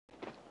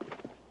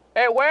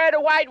Hey, where are the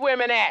white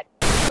women at?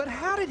 But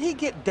how did he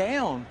get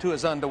down to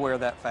his underwear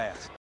that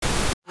fast?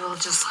 We'll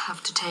just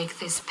have to take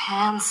these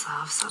pants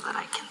off so that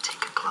I can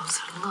take a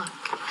closer look.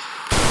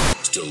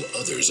 Still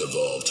others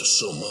evolved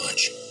so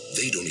much,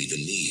 they don't even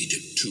need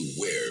to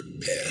wear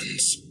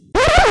pants.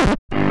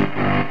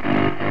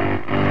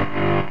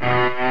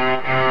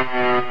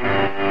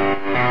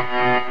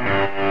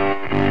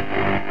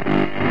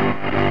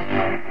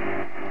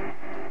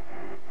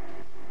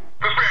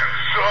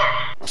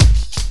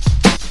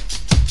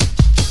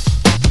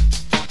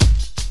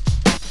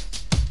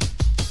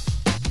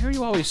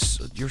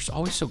 You're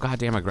always so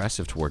goddamn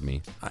aggressive toward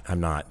me.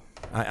 I'm not.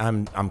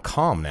 I'm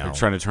calm now. You're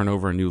trying to turn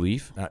over a new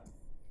leaf?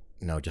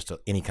 No, just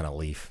any kind of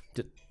leaf.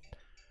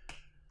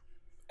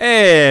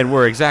 And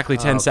we're exactly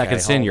 10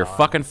 seconds in. Your on.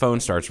 fucking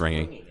phone starts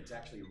ringing. It's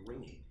actually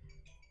ringing.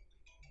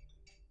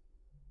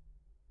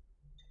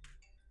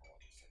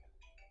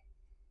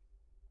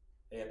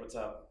 Hey, what's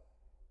up?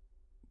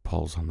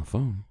 Paul's on the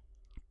phone.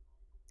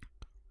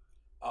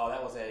 Oh,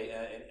 that was a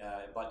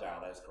butt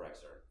dial. That is correct,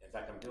 sir. In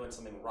fact, I'm doing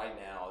something right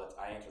now that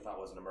I actually thought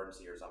was an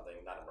emergency or something.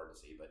 Not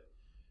emergency, but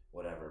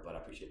whatever. But I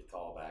appreciate the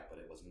call back, but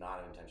it was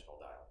not an intentional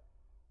dial.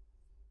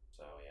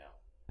 So, yeah.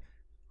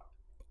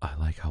 I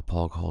like how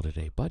Paul called it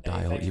a butt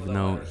dial, even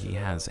though he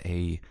has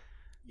a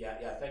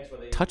thanks for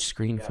the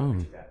touchscreen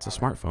phone. It's a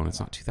smartphone.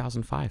 It's not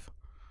 2005.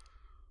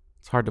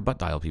 It's hard to butt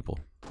dial people.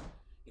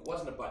 It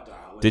wasn't a butt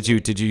dial. Did you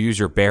use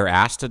your bare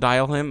ass to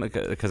dial him?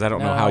 Because I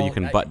don't know how you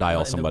can butt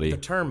dial somebody. The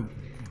term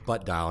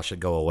butt dial should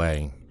go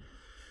away.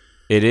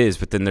 It is,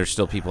 but then there's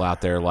still people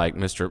out there like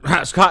Mr.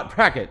 Scott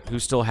Brackett who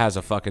still has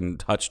a fucking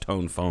touch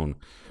tone phone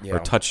or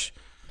touch.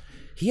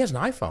 He has an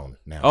iPhone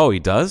now. Oh, he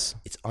does?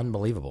 It's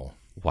unbelievable.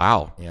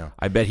 Wow. Yeah.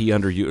 I bet he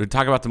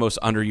talk about the most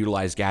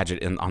underutilized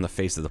gadget on the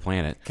face of the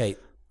planet. Okay,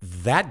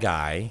 that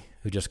guy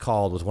who just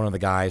called was one of the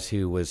guys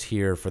who was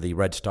here for the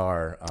Red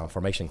Star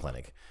Formation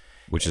Clinic.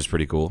 Which is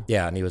pretty cool.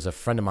 Yeah, and he was a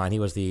friend of mine. He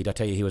was did I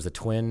tell you he was the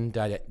twin?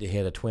 He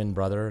had a twin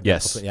brother.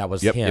 Yes. Yeah, it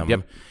was him.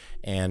 Yep.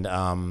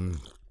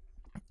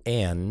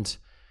 And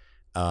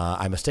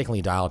I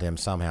mistakenly dialed him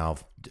somehow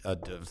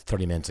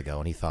 30 minutes ago,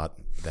 and he thought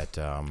that.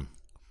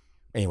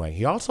 Anyway,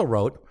 he also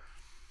wrote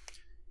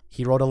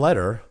a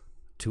letter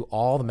to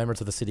all the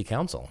members of the city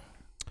council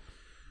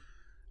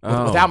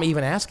without me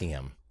even asking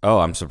him. Oh,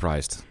 I'm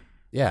surprised.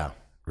 Yeah.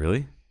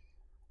 Really?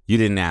 You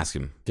didn't ask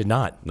him? Did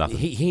not. Nothing.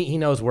 He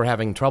knows we're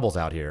having troubles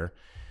out here.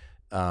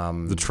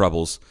 The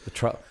troubles.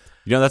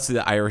 You know, that's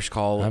the Irish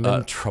call. I'm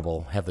in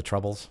trouble. Have the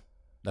troubles.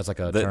 That's like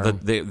a term.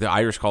 The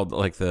Irish called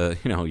like the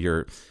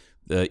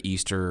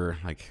Easter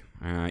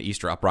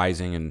Easter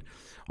uprising and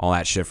all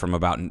that shit from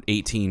about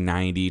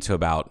 1890 to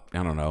about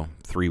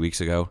 3 weeks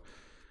ago.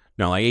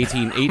 No, like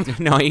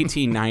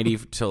 1890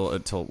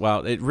 till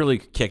well, it really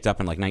kicked up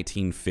in like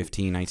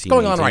 1915, 1918. It's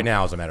going on right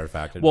now, as a matter of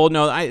fact. Well,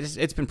 no,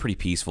 it's been pretty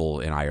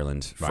peaceful in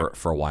Ireland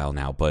for a while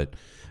now, but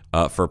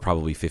for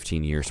probably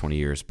 15 years, 20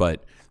 years.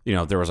 But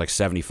there was like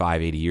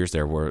 75, 80 years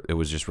there where it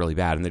was just really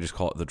bad, and they just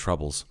call it the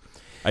Troubles.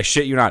 I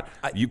shit you not.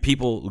 You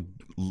people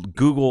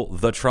Google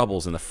the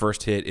Troubles, and the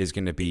first hit is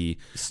going to be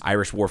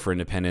Irish War for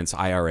Independence,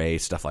 IRA,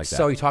 stuff like that.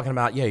 So you're talking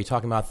about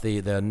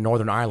the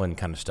Northern Ireland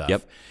kind of stuff.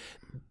 Yep.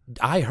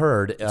 I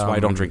heard. That's why I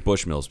don't drink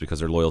Bushmills, because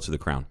they're loyal to the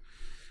crown.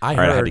 I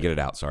had to get it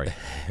out. Sorry.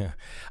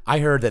 I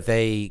heard that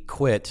they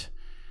quit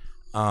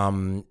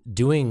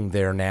doing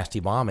their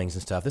nasty bombings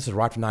and stuff. This is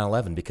right after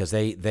 9/11 because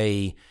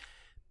they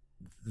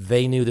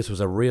knew this was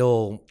a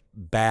real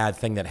bad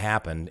thing that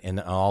happened and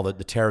all the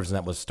terrorism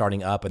that was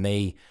starting up, and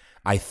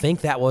I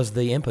think that was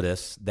the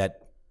impetus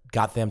that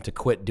got them to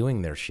quit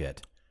doing their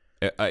shit.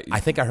 I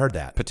think I heard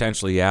that.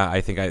 Potentially, yeah.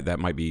 I think that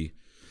might be.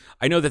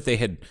 I know that they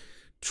had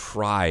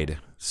tried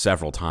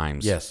several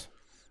times. Yes.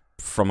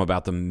 From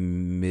about the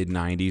mid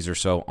 90s or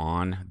so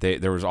on,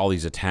 there was all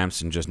these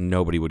attempts, and just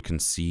nobody would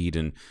concede,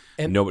 and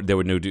nobody they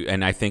would do.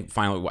 And I think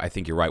finally, I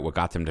think you're right. What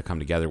got them to come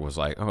together was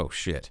like, oh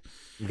shit,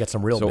 you got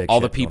some real. So big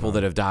all shit the people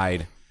that have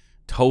died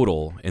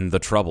total in the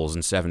Troubles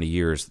in 70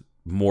 years,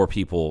 more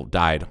people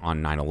died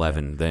on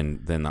 9/11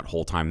 than that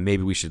whole time.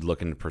 Maybe we should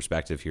look into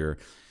perspective here.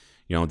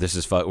 This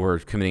is we're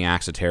committing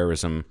acts of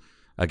terrorism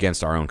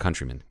against our own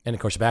countrymen. And of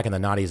course, back in the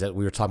 90s, that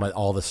we were talking about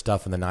all the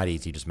stuff in the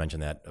 90s. You just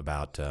mentioned that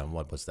about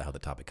what was how the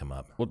topic come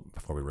up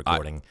before we were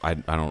recording. I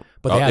don't.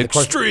 But they had,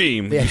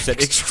 extreme. Of course, you said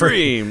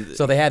extreme.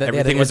 So they had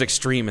everything was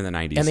extreme in the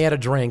 90s. And they had a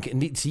drink.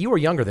 And so you were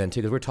younger then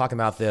too, because we were talking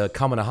about the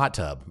come in a hot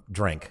tub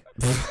drink.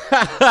 Do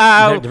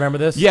you remember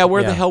this? Yeah.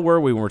 Where the hell were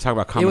we when we were talking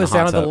about come in a hot tub?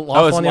 It was down at the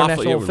Laughlin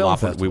International Film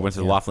Festival. We went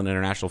to the Laughlin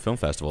International Film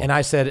Festival. And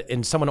I said,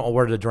 and someone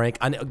ordered a drink.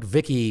 I know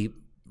Vicky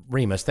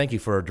Remus, thank you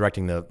for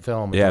directing the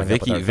film. Yeah,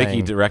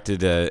 Vicky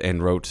directed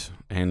and wrote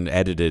and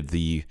edited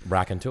the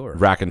Raconteur,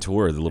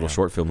 the little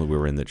short film that we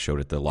were in that showed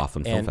at the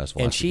Laughlin Film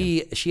Festival. And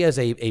she has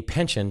a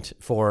penchant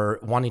for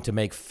wanting to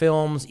make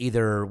films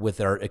either with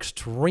their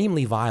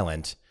extremely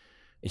violent,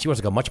 and she wants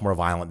to go much more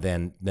violent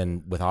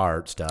than with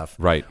our stuff,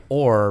 right?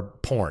 Or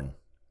porn,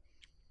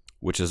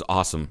 which is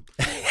awesome.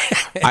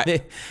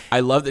 I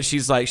love that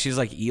she's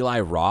like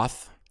Eli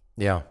Roth,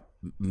 yeah,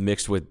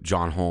 mixed with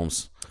John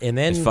Holmes. And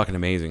then it's fucking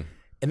amazing.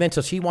 And then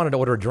so she wanted to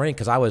order a drink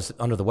because I was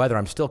under the weather.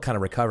 I'm still kind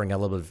of recovering. Got a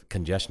little bit of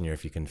congestion here,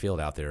 if you can feel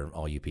it out there,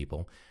 all you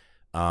people.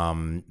 She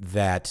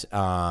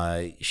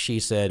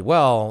said,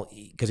 well,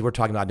 because we're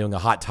talking about doing a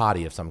hot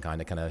toddy of some kind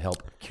to kind of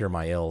help cure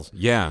my ills.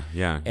 Yeah.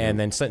 And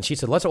then she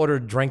said, let's order a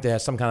drink that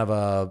has some kind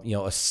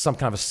of some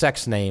kind of a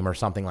sex name or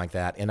something like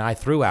that. And I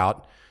threw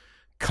out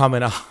 "come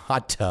in a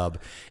hot tub,"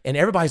 and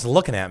everybody's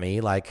looking at me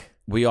like,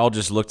 we all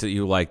just looked at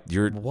you like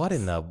you're what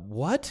in the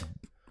what?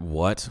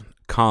 What?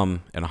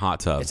 Come in a hot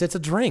tub? It's a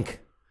drink.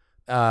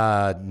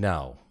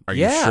 No. Are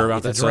you sure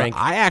about that? It's a drink.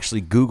 So I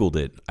actually Googled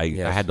it. I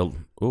had to.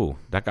 Ooh,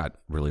 that got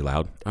really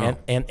loud. Oh.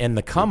 And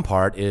the cum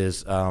part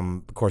is,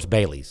 of course,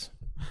 Bailey's.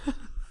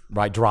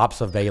 Right,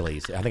 drops of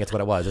Bailey's. I think that's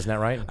what it was. Isn't that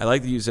right? I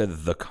like that you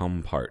said the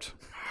cum part.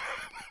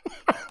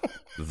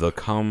 The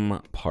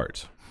cum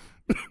part.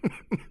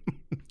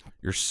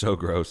 You're so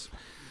gross.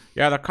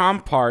 Yeah, the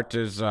cum part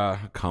is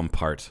cum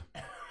part.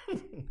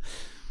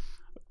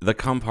 The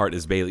cum part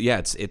is Bailey. Yeah,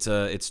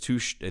 it's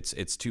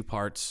two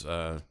parts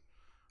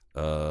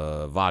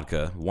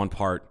vodka, one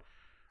part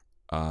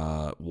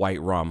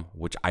white rum,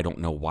 which I don't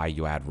know why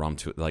you add rum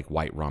to it, like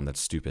white rum. That's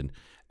stupid.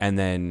 And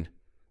then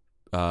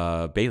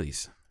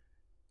Bailey's.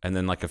 And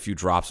then like a few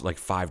drops, like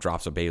 5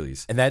 drops of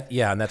Bailey's. And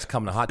that's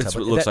cum in a hot tub. That's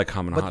what it looks like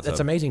cum in a hot tub. That's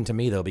amazing to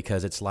me though,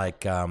 because it's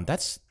like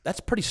that's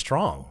pretty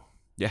strong.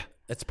 Yeah.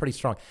 That's pretty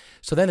strong.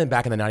 So then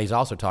back in the 90s,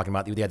 also talking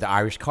about, they had the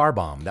Irish car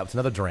bomb. That was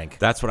another drink.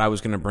 That's what I was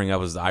going to bring up,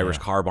 was the Irish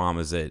car bomb.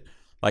 Is it,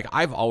 like,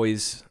 I've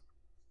always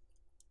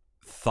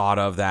thought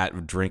of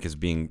that drink as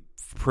being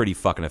pretty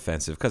fucking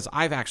offensive, because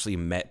I've actually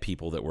met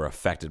people that were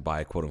affected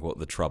by, quote unquote,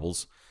 the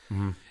Troubles.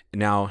 Mm-hmm.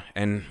 Now,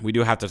 and we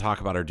do have to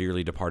talk about our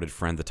dearly departed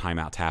friend, the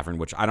Timeout Tavern,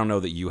 which I don't know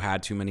that you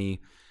had too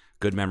many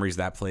good memories of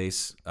that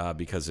place,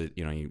 because it,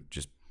 you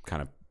just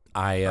kind of,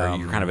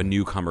 you're kind of a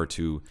newcomer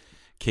to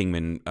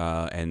Kingman,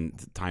 and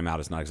Timeout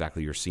is not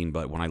exactly your scene.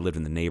 But when I lived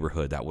in the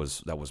neighborhood, that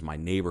was my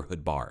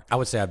neighborhood bar. I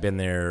would say I've been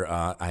there.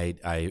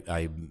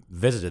 I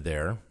visited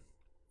there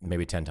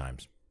maybe 10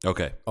 times.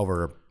 Okay,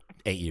 over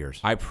 8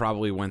 years. I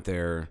probably went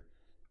there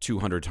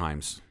 200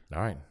 times.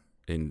 All right,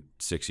 in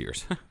 6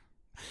 years.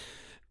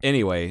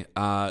 Anyway,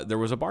 there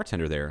was a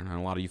bartender there, and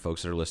a lot of you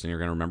folks that are listening are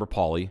going to remember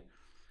Paulie.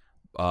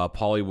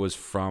 Paulie was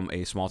from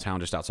a small town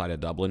just outside of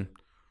Dublin.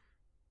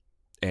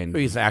 And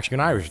he's actually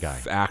an Irish guy.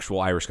 Actual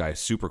Irish guy.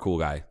 Super cool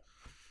guy.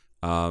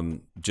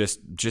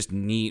 Just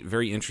neat,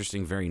 very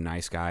interesting, very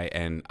nice guy.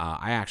 And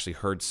I actually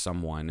heard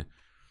someone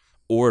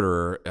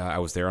order, I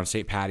was there on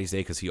St. Paddy's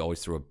Day, because he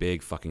always threw a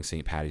big fucking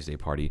St. Paddy's Day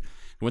party.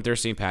 Went there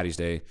St. Paddy's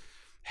Day,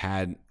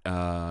 they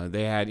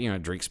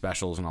had drink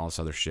specials and all this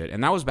other shit.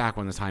 And that was back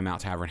when the Timeout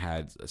Tavern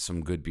had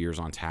some good beers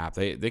on tap.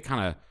 They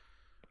kind of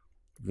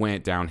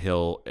went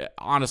downhill.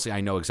 Honestly,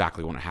 I know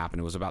exactly when it happened.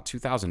 It was about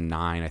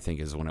 2009, I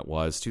think, is when it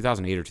was.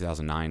 2008 or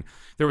 2009.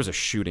 There was a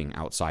shooting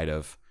outside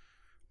of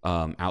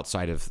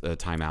the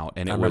Timeout,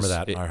 and I remember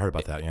that. I heard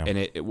about that. Yeah, and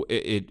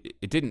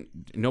it didn't.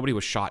 Nobody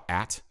was shot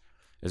at.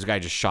 This guy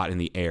just shot in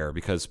the air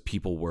because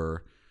people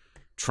were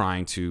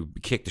trying to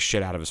kick the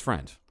shit out of his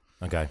friend.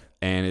 Okay,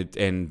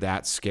 and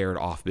that scared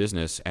off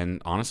business.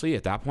 And honestly,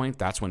 at that point,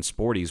 that's when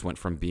Sporty's went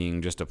from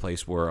being just a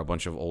place where a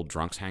bunch of old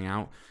drunks hang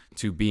out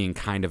to being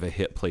kind of a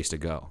hip place to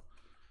go.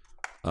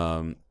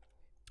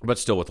 But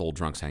still with old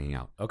drunks hanging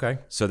out. Okay.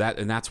 So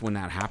that's when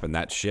that happened.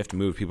 That shift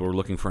moved. People were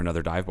looking for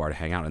another dive bar to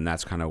hang out, and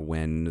that's kind of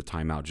when the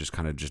Timeout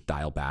just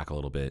dialed back a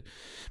little bit.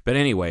 But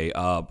anyway,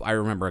 I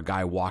remember a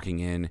guy walking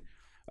in.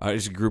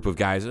 There's a group of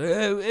guys.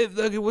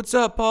 Hey, what's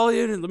up,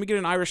 Paulie? Let me get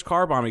an Irish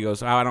car bomb. He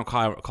goes, I don't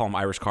call them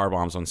Irish car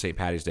bombs on St.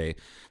 Paddy's Day.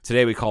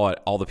 Today we call it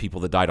all the people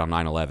that died on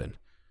 9/11.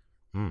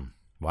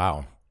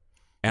 Wow.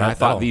 And I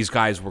thought these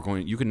guys were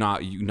going. You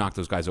knock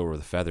those guys over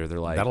with a feather.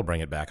 They're like, that'll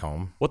bring it back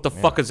home. What the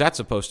fuck is that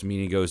supposed to mean?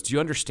 He goes, do you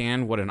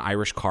understand what an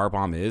Irish car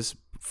bomb is?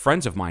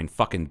 Friends of mine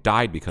fucking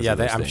died because of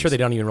those I'm things. sure they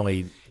don't even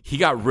really. He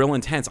got real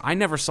intense. I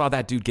never saw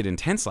that dude get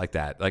intense like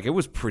that. Like, it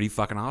was pretty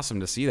fucking awesome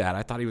to see that.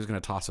 I thought he was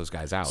going to toss those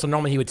guys out. So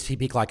normally he would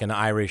speak like an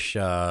Irish.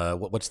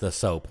 What's the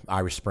soap?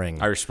 Irish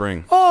Spring. Irish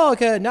Spring. Oh,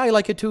 okay. Now you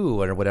like it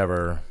too, or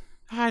whatever.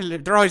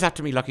 They're always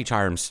after me, Lucky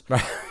Charms.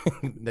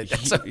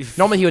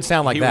 Normally he would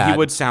sound like that. He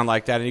would sound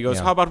like that, and he goes,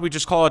 "How about we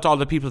just call it all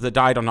the people that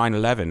died on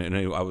 9/11?" And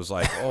I was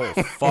like, "Oh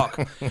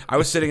fuck!" I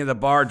was sitting at the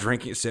bar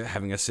drinking,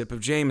 having a sip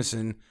of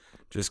Jameson,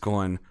 just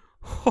going.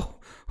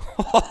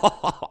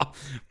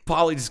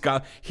 Paulie just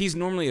got. He's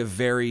normally a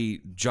very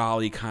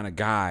jolly kind of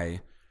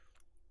guy,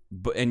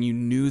 and you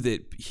knew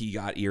that he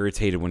got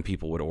irritated when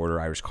people would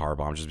order Irish car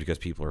bombs just because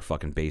people are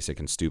fucking basic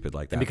and stupid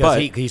like that. And because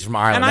he's from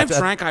Ireland, and I've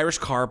drank Irish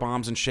car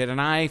bombs and shit,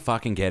 and I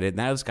fucking get it. And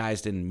those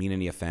guys didn't mean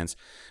any offense,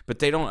 but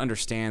they don't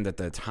understand that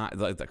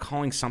the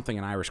calling something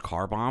an Irish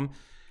car bomb.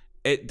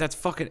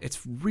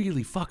 It's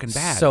really fucking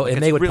bad. So,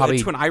 and they would probably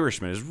to an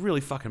Irishman is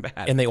really fucking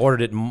bad. And they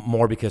ordered it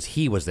more because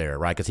he was there,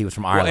 right? Because he was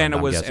from Ireland.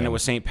 Well, and it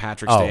was St.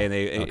 Patrick's Day, and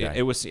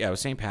it was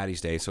St. Paddy's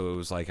Day, so it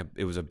was like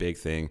it was a big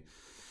thing.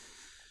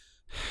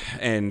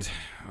 And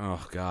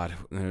oh god,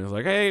 and it was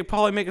like, hey,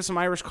 Paulie, making some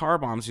Irish car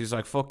bombs. He's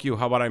like, fuck you.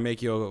 How about I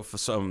make you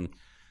some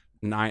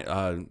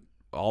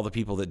all the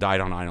people that died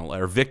on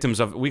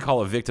 9/11, or we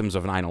call it victims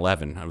of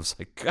 9/11. I was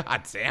like,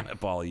 God damn it,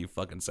 Paul, you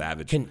fucking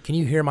savage. Can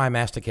you hear my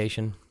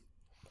mastication?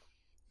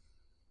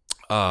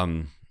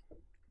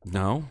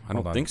 No, I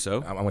don't think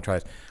so. I'm gonna try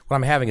this. What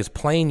I'm having is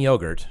plain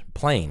yogurt,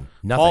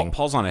 nothing.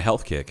 Paul's on a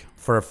health kick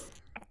for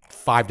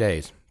 5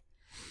 days,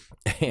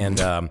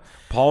 and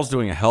Paul's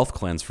doing a health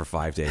cleanse for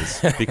 5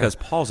 days because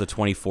Paul's a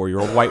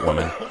 24-year-old white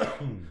woman.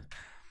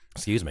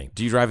 Excuse me.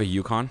 Do you drive a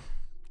Yukon?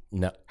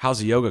 No. How's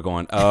the yoga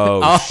going?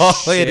 Oh,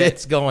 shit. It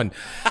is going.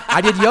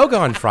 I did yoga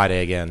on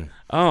Friday again.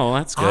 Oh,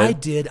 that's good. I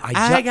did.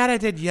 I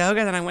did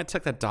yoga, then I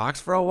took the dogs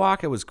for a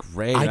walk. It was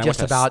great. I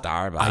just about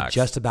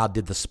Starbucks.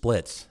 did the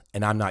splits,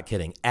 and I'm not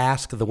kidding.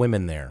 Ask the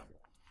women there.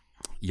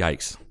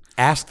 Yikes.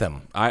 Ask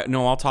them.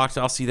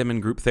 I'll see them in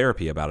group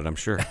therapy about it, I'm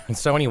sure. And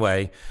so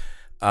anyway,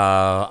 we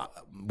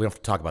don't have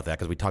to talk about that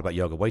because we talk about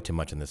yoga way too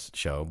much in this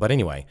show. But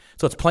anyway,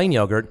 so it's plain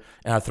yogurt,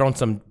 and I've thrown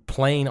some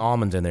plain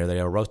almonds in there. They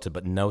are roasted,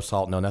 but no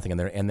salt, no nothing in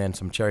there, and then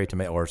some cherry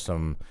tomato or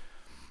some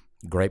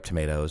grape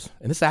tomatoes.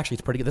 And this actually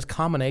is pretty good. This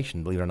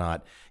combination, believe it or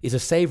not, is a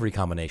savory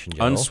combination,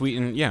 Joe.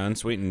 Unsweetened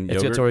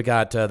yogurt. So we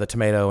got the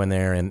tomato in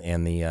there and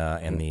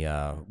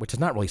the which is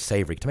not really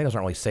savory. Tomatoes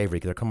aren't really savory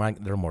because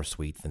they're more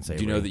sweet than savory.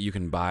 Do you know that you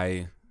can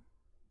buy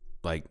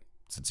like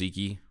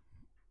tzatziki,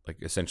 like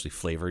essentially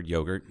flavored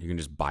yogurt? You can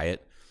just buy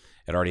it.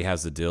 It already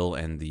has the dill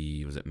and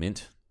was it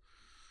mint?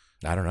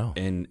 I don't know.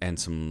 And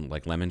some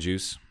like lemon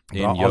juice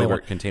in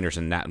yogurt containers,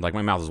 and that, like,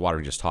 my mouth is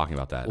watering just talking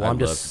about that. Well, I'm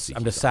just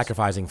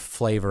sacrificing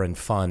flavor and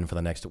fun for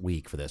the next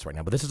week for this right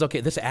now. But this is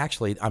okay. This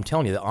actually, I'm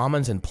telling you, the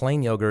almonds and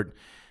plain yogurt,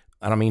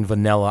 I don't mean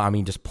vanilla, I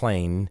mean just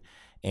plain,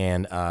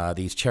 and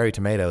these cherry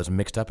tomatoes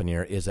mixed up in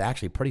here is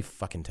actually pretty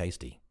fucking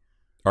tasty.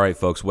 All right,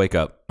 folks, wake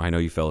up. I know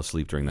you fell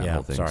asleep during that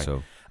whole thing. Sorry.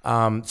 So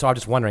I'm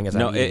just wondering as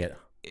I'm eating it.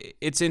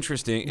 It's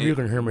interesting. You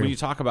can hear me. When you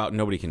talk about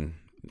nobody can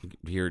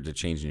hear the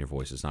change in your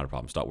voice, it's not a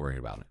problem. Stop worrying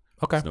about it.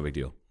 Okay. It's no big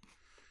deal.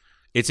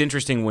 It's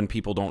interesting when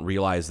people don't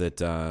realize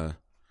that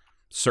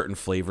certain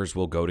flavors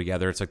will go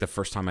together. It's like the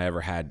first time I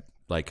ever had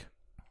like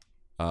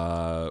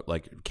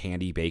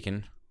candy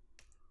bacon.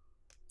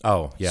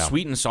 Oh, yeah.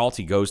 Sweet and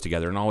salty goes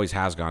together and always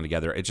has gone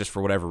together. It just,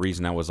 for whatever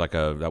reason, it's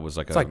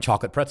like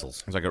chocolate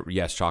pretzels. It's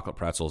like chocolate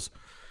pretzels.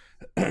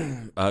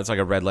 It's like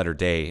a red letter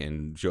day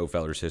in Joe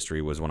Feller's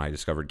history was when I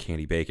discovered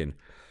candy bacon.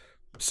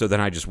 So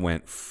then I just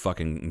went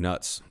fucking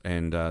nuts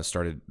and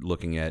started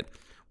looking at,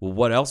 well,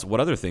 what else? What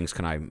other things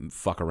can I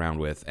fuck around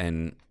with?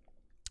 And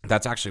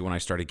that's actually when I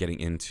started getting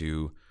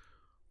into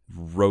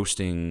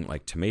roasting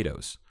like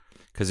tomatoes,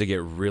 because they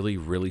get really,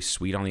 really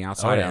sweet on the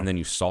outside, and then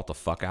you salt the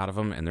fuck out of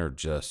them, and they're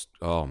just,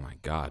 oh my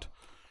God.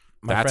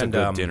 That's a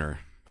good dinner.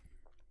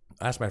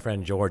 I asked my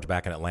friend George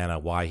back in Atlanta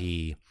why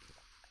he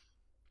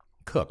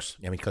cooks.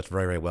 I mean, he cooks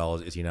very, very well,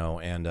 as you know,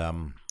 and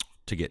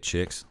to get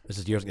chicks. This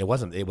is years. It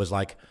was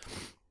like,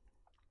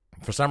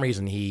 for some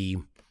reason, he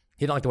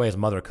didn't like the way his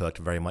mother cooked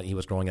very much. He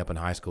was growing up in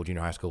high school,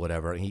 junior high school,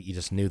 whatever. And he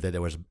just knew that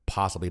there was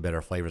possibly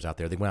better flavors out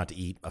there. They went out to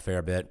eat a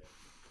fair bit.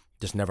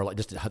 Just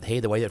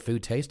hated the way that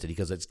food tasted,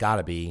 because it's got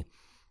to be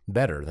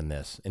better than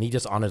this. And he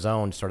just on his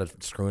own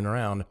started screwing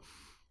around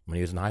when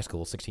he was in high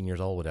school, 16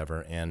 years old,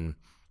 whatever. And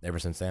ever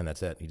since then,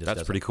 that's it. He just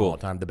that's pretty cool. All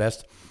the time. The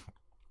best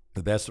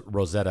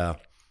Rosetta.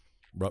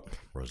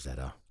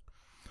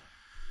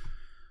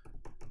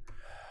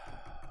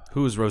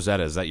 Who is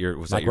Rosetta? Is that your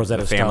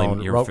Rosetta family?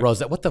 Stone?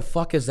 Rosetta. What the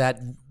fuck is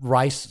that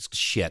rice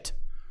shit?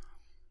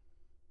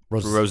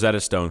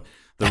 Rosetta Stone.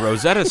 The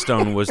Rosetta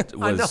Stone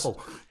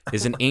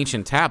is an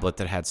ancient tablet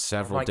that had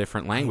several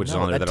different languages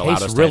on there that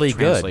allowed us to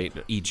translate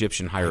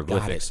Egyptian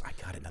hieroglyphics. I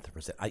got it. Not the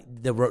Rosetta.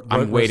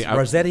 I'm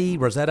waiting.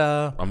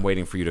 Rosetta. I'm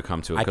waiting for you to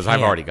come to it because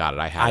I've already got it.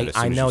 I have it.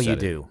 I know you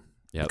do.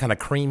 Yep. Kind of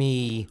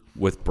creamy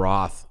with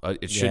broth.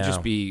 It should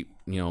just be.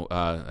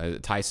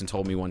 Tyson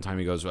told me one time.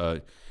 He goes,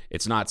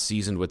 "It's not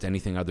seasoned with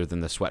anything other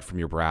than the sweat from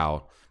your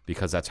brow,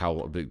 because that's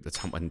how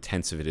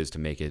intensive it is to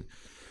make it."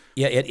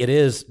 Yeah, it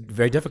is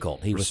very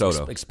difficult. He risotto.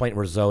 was explaining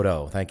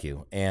risotto. Thank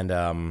you. And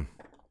I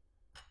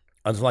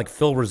was like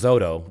Phil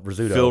Risotto.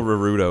 Phil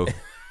Rarudo.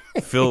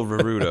 Phil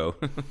Rarudo.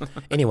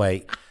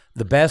 Anyway,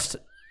 the best.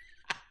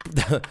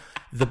 That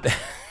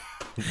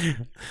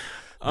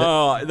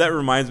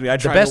reminds me. The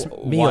best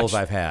meals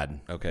I've had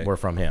were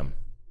from him.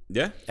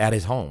 Yeah, at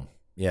his home.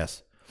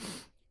 Yes,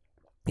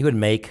 he would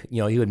make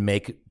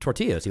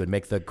tortillas. He would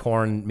make the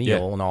corn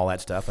meal and all that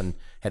stuff, and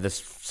had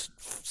this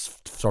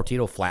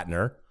tortilla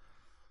flattener.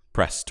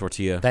 Press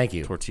tortilla. Thank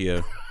you.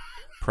 Tortilla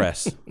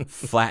press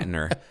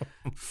flattener.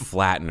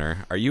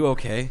 Are you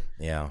okay?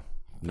 Yeah.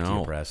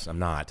 No. Press. I'm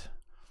not.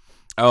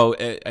 Oh,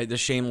 the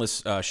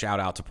shameless shout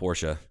out to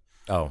Portia.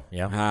 Oh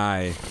yeah.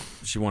 Hi.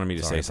 She wanted me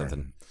to say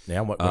something.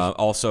 Yeah.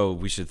 Also,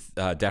 we should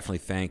definitely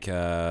thank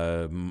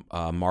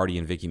Marty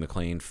and Vicky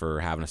McLean for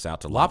having us out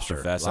to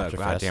Lobsterfest.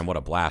 God damn, what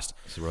a blast!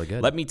 It's really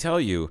good. Let me tell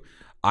you,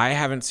 I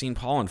haven't seen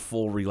Paul in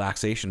full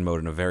relaxation mode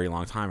in a very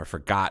long time. I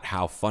forgot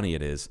how funny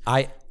it is.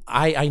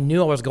 I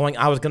knew I was going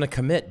to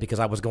commit, because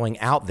I was going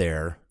out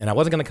there, and I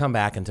wasn't going to come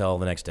back until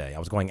the next day. I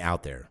was going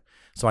out there.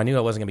 So I knew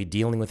I wasn't going to be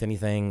dealing with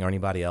anything or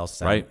anybody else.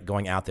 So right. I'm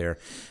going out there,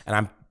 and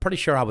I'm pretty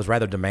sure I was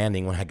rather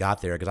demanding when I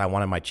got there because I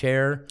wanted my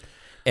chair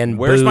and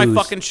where's my booze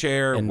fucking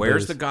chair?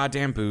 Where's booze. the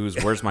goddamn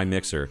booze? Where's my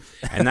mixer?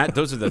 And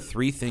those are the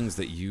three things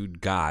that you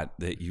got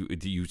that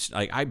you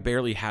like. I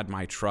barely had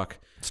my truck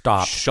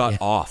shut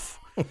off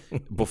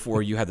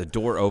before you had the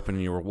door open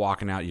and you were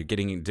walking out. You're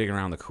digging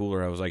around the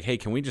cooler. I was like, hey,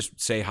 can we just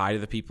say hi to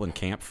the people in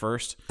camp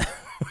first?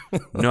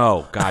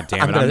 No, god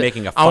damn it! I'm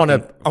making a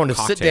fucking I want to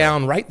sit cocktail.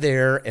 down right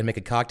there and make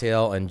a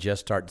cocktail and just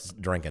start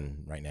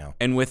drinking right now.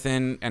 And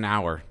within an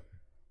hour,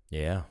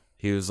 yeah,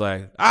 he was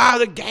like,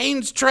 the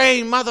Gaines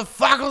train,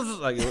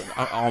 motherfuckers! Like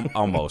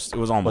almost, it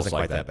was almost wasn't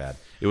like quite that bad.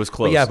 It was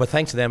close. But yeah, but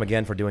thanks to them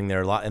again for doing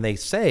their lot. And they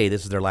say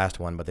this is their last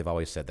one, but they've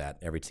always said that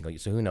every single year.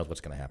 So who knows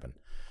what's going to happen?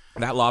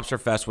 That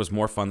Lobsterfest was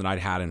more fun than I'd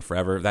had in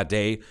forever. That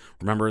day,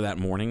 remember that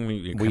morning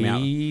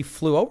we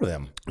flew over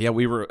them. Yeah,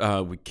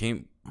 we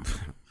came.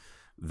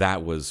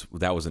 That was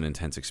an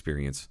intense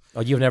experience.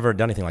 Oh, you've never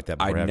done anything like that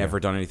before? I'd never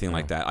done anything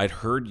like that. I'd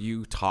heard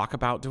you talk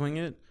about doing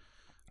it.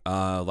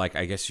 Like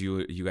I guess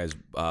you guys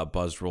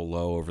buzzed real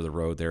low over the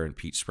road there in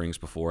Peach Springs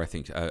before. I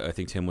think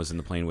Tim was in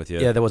the plane with you.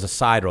 Yeah, there was a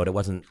side road. It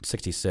wasn't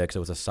 66. It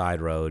was a side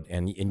road,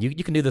 and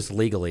you can do this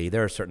legally.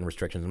 There are certain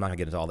restrictions. I'm not gonna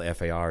get into all the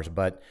FARs,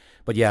 but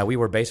yeah, we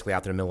were basically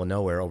out there in the middle of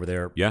nowhere over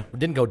there. Yeah, we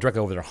didn't go directly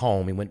over their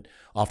home. We went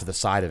off to the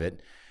side of it,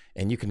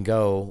 and you can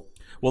go.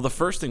 Well, the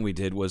first thing we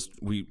did was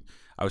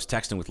I was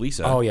texting with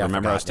Lisa. Oh yeah,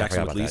 remember I was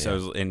texting with Lisa,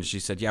 that, yeah. And she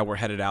said, "Yeah, we're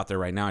headed out there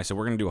right now." I said,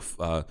 "We're gonna do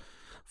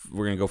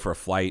we're gonna go for a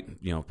flight.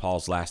 You know,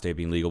 Paul's last day of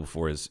being legal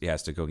before he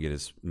has to go get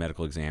his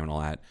medical exam and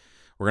all that.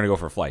 We're gonna go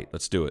for a flight.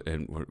 Let's do it."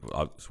 And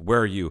where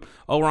are you?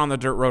 Oh, we're on the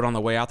dirt road on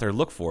the way out there.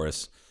 Look for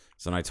us.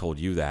 So then I told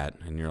you that,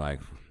 and you're like,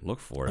 "Look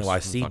for us." Well, I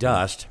see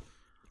dust.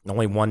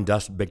 Only one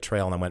dust big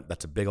trail, and I went,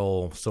 "That's a big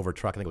old silver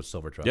truck." I think it was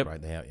silver truck, yep.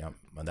 Right? Yeah,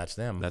 well, that's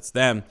them. That's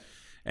them.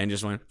 And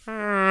just went.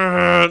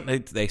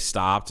 They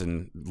stopped,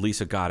 and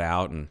Lisa got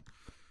out and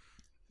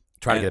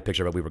tried to get a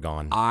picture, but we were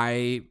gone.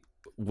 I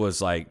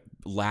was like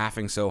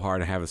laughing so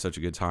hard and having such a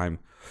good time.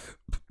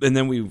 And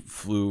then we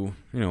flew,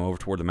 over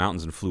toward the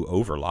mountains and flew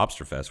over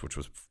Lobsterfest, which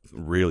was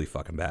really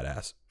fucking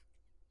badass.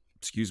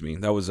 Excuse me.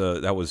 That was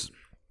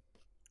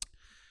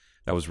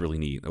really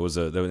neat.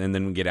 And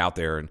then we get out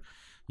there and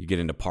you get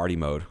into party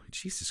mode.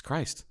 Jesus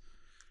Christ.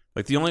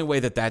 Like the only way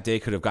that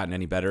day could have gotten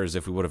any better is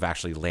if we would have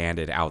actually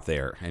landed out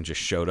there and just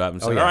showed up and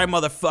said, "All right,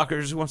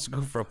 motherfuckers, who wants to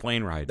go for a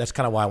plane ride?" That's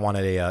kind of why I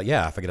wanted if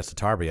I get us to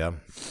Tarbia,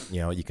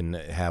 you can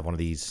have one of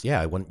these.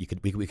 Yeah, we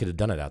could have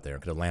done it out there.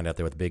 Could have landed out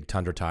there with big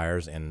Tundra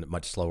tires and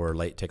much slower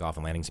late takeoff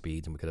and landing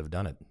speeds, and we could have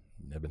done it.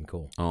 It'd have been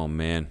cool. Oh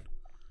man!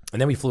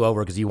 And then we flew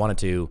over because you wanted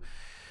to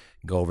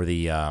go over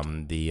the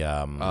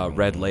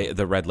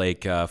Red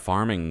Lake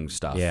farming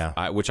stuff.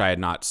 Yeah, which I had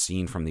not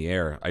seen from the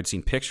air. I'd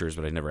seen pictures,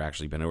 but I'd never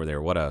actually been over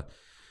there. What a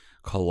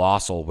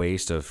colossal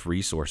waste of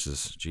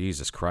resources.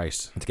 Jesus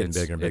Christ. It's getting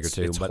bigger and bigger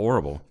too. It's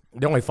horrible.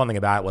 The only fun thing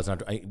about it was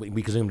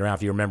we zoomed around.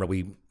 If you remember,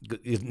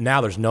 now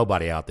there's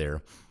nobody out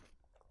there.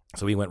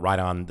 So we went right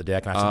on the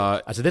deck, and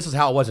I said, "This is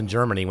how it was in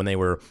Germany when they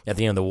were at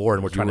the end of the war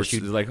and we're trying to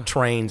shoot like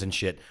trains and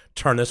shit.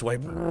 Turn this way."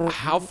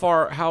 How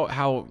far?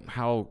 How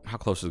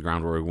close to the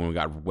ground were we when we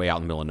got way out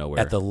in the middle of nowhere?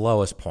 At the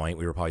lowest point,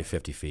 we were probably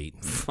 50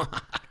 feet.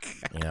 Fuck.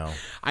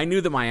 I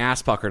knew that my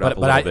ass puckered up a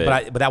little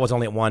bit. But that was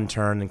only at one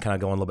turn and kind of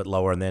going a little bit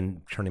lower and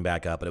then turning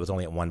back up. But it was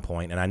only at one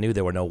point, and I knew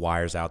there were no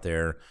wires out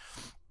there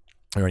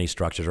or any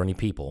structures or any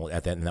people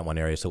in that one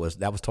area. So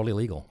that was totally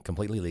legal,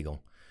 completely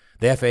legal.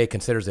 The FAA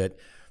considers it.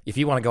 If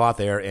you want to go out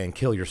there and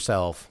kill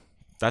yourself,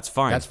 that's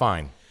fine. That's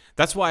fine.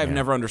 That's why I've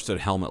never understood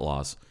helmet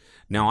laws.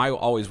 Now, I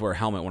always wear a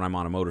helmet when I'm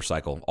on a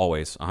motorcycle,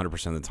 always,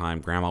 100% of the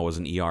time. Grandma was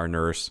an ER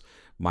nurse.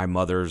 My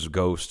mother's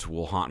ghost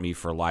will haunt me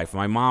for life.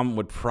 My mom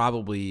would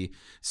probably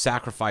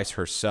sacrifice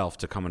herself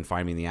to come and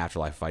find me in the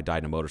afterlife if I died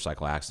in a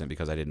motorcycle accident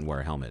because I didn't wear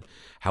a helmet.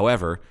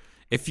 However,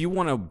 if you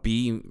want to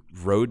be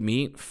road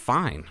meat,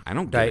 fine. I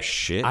don't give a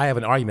shit. I have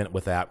an argument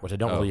with that, which I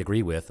don't really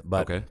agree with.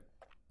 But okay.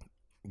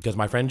 Because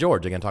my friend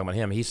George, again, talking about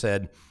him, he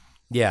said,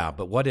 yeah,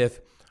 but what if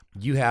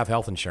you have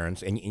health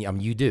insurance, and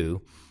you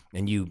do,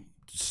 and you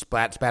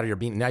spatter your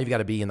bean, now you've got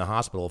to be in the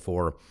hospital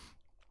for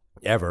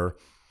ever.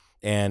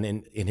 And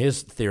in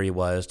his theory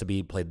was,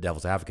 play the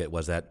devil's advocate,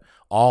 was that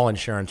all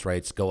insurance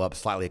rates go up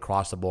slightly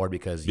across the board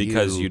because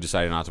you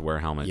decided not to wear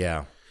a helmet.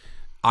 Yeah.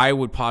 I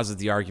would posit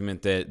the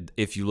argument that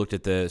if you looked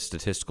at the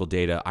statistical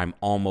data, I'm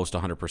almost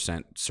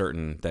 100%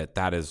 certain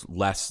that is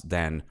less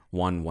than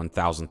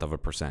 1/1000th of a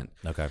percent.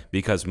 Okay.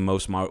 Because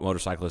most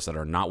motorcyclists that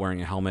are not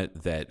wearing a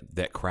helmet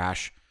that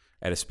crash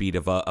at a speed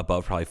of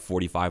above probably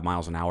 45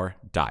 miles an hour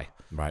die.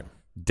 Right.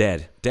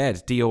 Dead.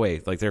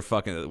 DOA. Like they're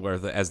fucking,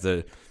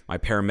 my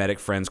paramedic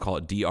friends call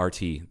it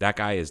DRT. That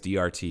guy is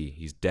DRT.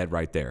 He's dead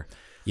right there.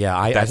 Yeah,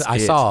 I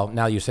saw,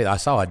 now you say that, I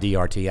saw a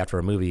DRT after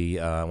a movie,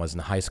 was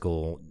in high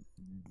school,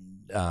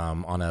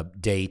 on a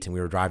date, and we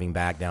were driving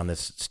back down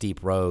this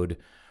steep road,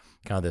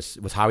 it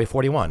was Highway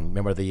 41.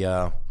 Remember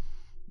the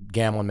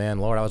Gambling Man?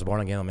 Lord, I was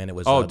born a gambling man. It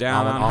was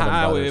down on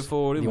Highway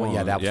 41.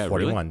 Yeah, that was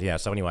 41. Really? Yeah.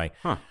 So anyway,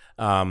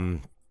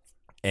 and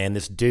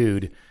this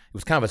dude, it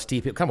was kind of a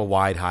steep, kind of a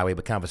wide highway,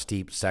 but kind of a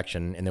steep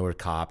section, and there were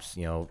cops.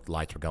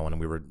 Lights were going, and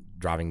we were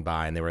driving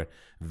by, and they were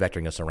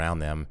vectoring us around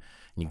them.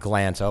 And you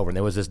glance over, and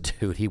there was this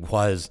dude. He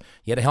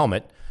had a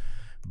helmet,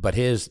 but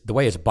the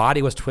way his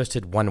body was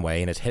twisted one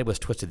way and his head was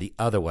twisted the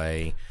other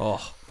way.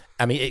 Oh,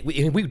 I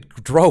mean, we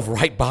drove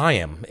right by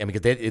him, and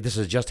because this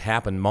has just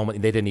happened.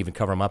 They didn't even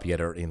cover him up yet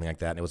or anything like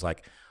that. And it was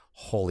like,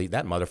 holy,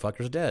 that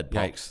motherfucker's dead.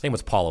 Yikes. His name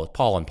was Paul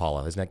and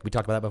Paula. Isn't that, we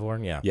talked about that before?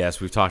 Yeah. yes,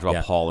 we've talked about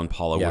Yeah. Paul and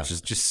Paula, Yeah. which is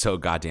just so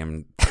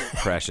goddamn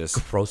precious.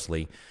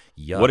 Grossly.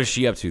 Yuck. What is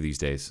she up to these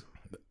days?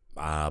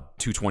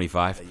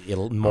 225.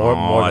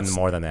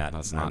 More than that.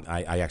 That's not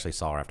I actually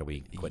saw her after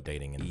we quit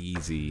dating. And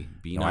easy.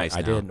 Be no, nice.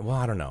 I now. did. Well,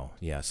 I don't know.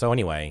 Yeah. So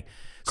anyway,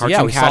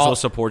 Cartoon we Casual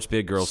supports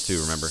big girls too.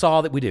 Remember?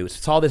 Saw that we do.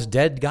 Saw this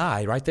dead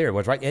guy right there. It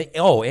was right.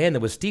 And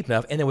it was steep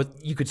enough, and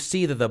you could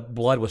see that the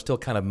blood was still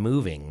kind of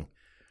moving.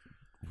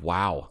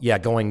 Wow. Yeah,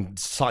 going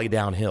slightly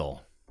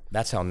downhill.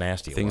 That's how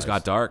nasty it was. Things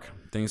got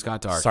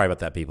dark. Sorry about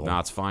that, people. No,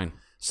 it's fine.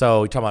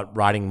 So we're talking about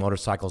riding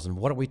motorcycles, and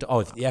what are we? The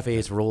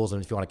FAA's rules,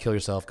 and if you want to kill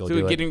yourself, go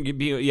do it.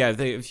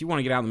 If you want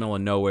to get out in the middle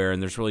of nowhere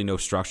and there's really no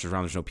structures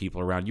around, there's no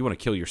people around, you want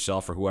to kill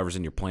yourself or whoever's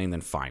in your plane,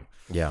 then fine.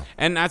 Yeah.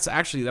 And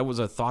that was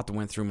a thought that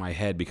went through my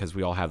head because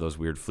we all have those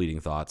weird fleeting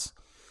thoughts.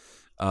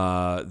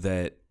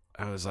 That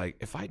I was like,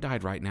 if I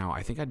died right now,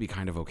 I think I'd be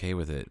kind of okay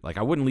with it. Like,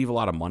 I wouldn't leave a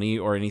lot of money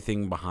or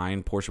anything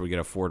behind. Portia would get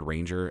a Ford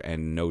Ranger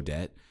and no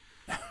debt.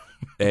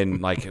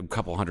 And like a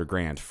couple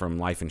 $100,000 from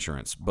life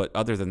insurance, but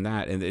other than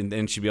that, and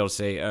then she'd be able to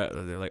say,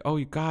 "They're like, oh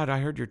God, I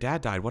heard your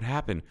dad died. What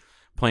happened?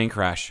 Plane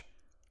crash.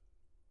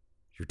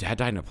 Your dad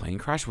died in a plane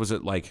crash? Was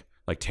it like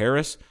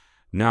terrorists?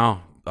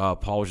 No,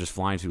 Paul was just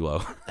flying too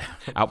low,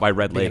 out by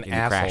Red Lake, and he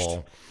crashed.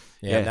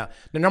 Yeah.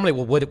 Now, normally,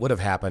 what would have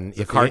happened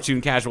if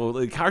Cartoon Casual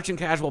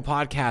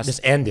podcast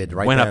just ended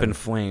right went then. up in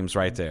flames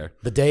right there.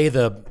 The day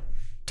the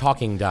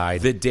talking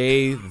died. The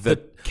day the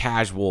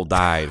casual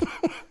died.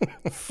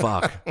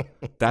 Fuck.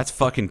 That's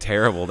fucking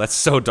terrible. That's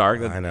so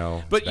dark. I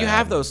know. But you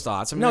have those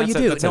thoughts. I mean, No, you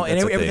do. that's a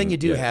Everything thing. you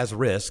do Yeah. has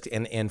risk,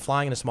 and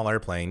flying in a small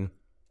airplane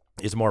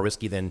is more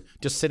risky than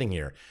just sitting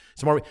here.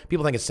 It's more.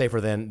 People think it's safer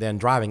than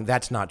driving.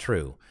 That's not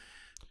true.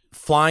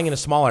 Flying in a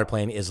small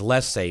airplane is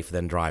less safe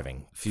than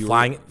driving.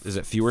 Is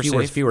it fewer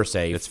safe? Fewer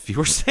safe. It's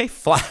fewer safe?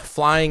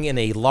 Flying in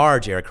a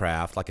large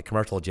aircraft like a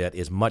commercial jet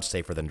is much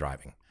safer than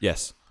driving.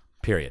 Yes.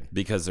 Period.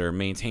 Because they're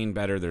maintained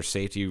better. Their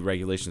safety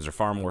regulations are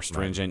far more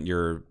stringent. Right.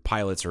 Your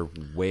pilots are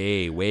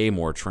way, way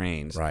more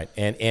trained. Right.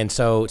 And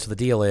so the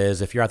deal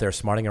is, if you're out there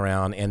smarting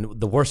around, and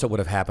the worst that would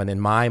have happened in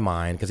my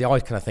mind, because you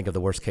always kind of think of the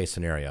worst case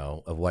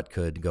scenario of what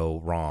could go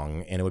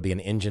wrong, and it would be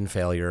an engine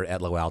failure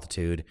at low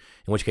altitude,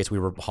 in which case we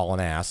were hauling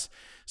ass.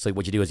 So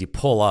what you do is you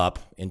pull up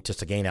and just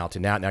to gain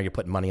altitude. Now you're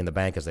putting money in the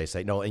bank, as they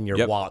say. No, in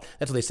your wallet.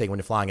 That's what they say when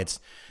you're flying. It's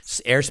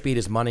airspeed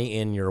is money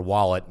in your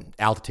wallet.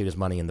 Altitude is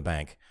money in the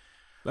bank.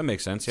 That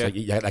makes sense, yeah. So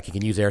you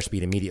can use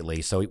airspeed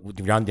immediately. So if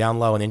you're down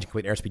low and then you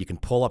quit airspeed, you can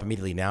pull up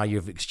immediately. Now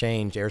you've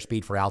exchanged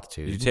airspeed for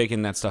altitude. You're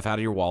taking that stuff out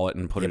of your wallet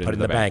and put it in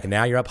the bank. And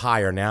now you're up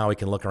higher. Now we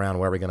can look around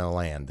where we're going to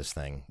land this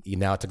thing.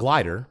 Now it's a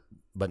glider.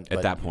 But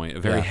at that point, a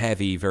very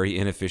heavy, very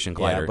inefficient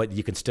glider. Yeah, but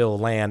you can still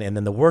land. And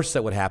then the worst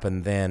that would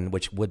happen then,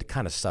 which would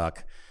kind of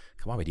suck,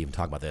 why would you even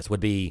talk about this,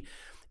 would be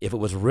if it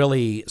was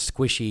really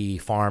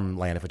squishy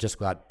farmland, if it just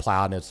got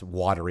plowed and it's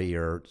watery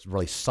or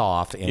really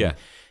soft and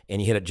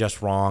you hit it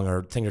just wrong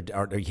or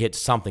you hit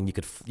something, you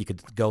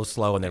could go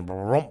slow and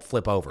then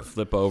flip over.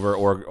 Flip over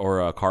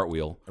or a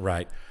cartwheel.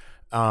 Right.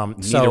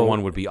 Neither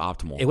one would be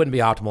optimal. It wouldn't be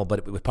optimal, but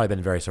it would probably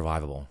been very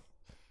survivable.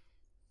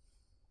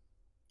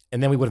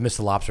 And then we would have missed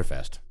the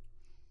Lobsterfest.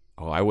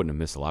 Oh, I wouldn't have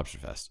missed the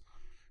Lobsterfest.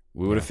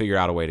 We would have figured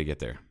out a way to get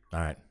there. All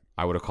right.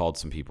 I would have called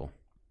some people.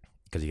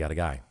 Because you got a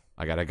guy.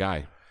 I got a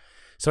guy.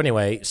 So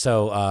anyway,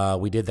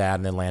 we did that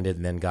and then landed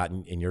and then got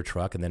in your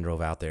truck and then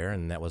drove out there,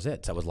 and that was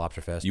it. So that was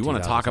Lobsterfest. You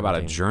want to talk about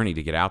a journey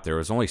to get out there. It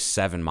was only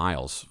 7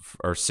 miles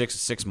or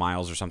 6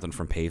 miles or something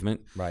from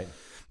pavement. Right.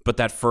 But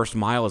that first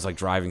mile is like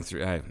driving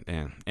through.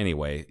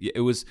 Anyway,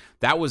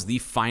 that was the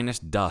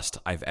finest dust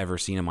I've ever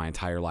seen in my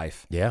entire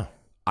life. Yeah.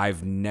 I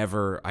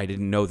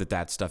didn't know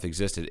that stuff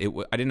existed.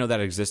 I didn't know that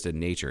it existed in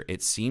nature.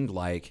 It seemed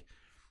like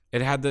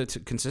it had the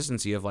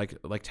consistency of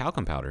like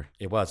talcum powder.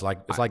 It was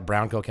like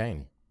brown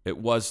cocaine. It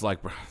was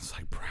like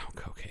brown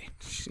cocaine.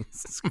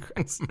 Jesus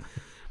Christ.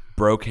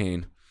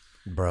 Brocaine.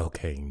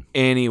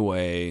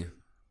 Anyway,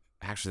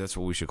 actually, that's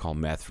what we should call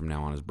meth from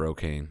now on is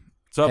brocaine.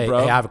 What's up, bro?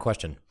 Hey, I have a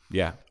question.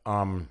 Yeah.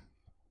 Did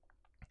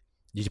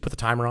you put the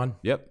timer on?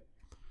 Yep.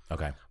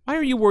 Okay. Why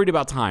are you worried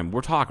about time?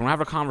 We're talking. We're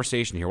having a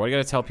conversation here. Why do you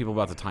got to tell people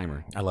about the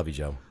timer? I love you,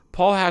 Joe.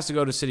 Paul has to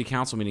go to city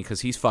council meeting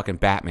because he's fucking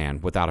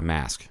Batman without a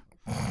mask.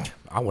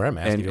 I'll wear a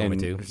mask if you want me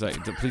to. It's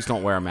like, please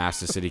don't wear a mask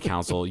to city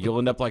council. You'll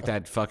end up like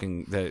that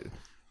fucking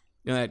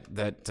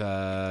that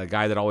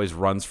guy that always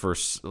runs for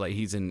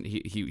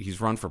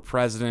he's run for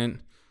president.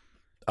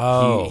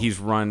 Oh, he's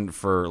run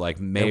for like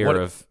mayor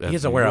of he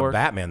doesn't wear a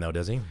Batman though,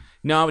 does he?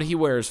 No, but he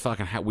wears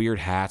fucking weird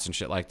hats and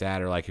shit like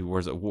that, or like he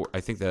wears he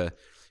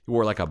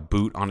wore like a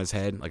boot on his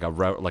head, like a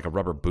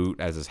rubber boot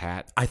as his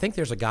hat. I think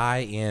there's a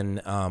guy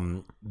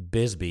in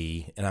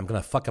Bisbee, and I'm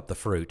gonna fuck up the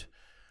fruit.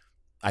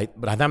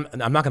 But I'm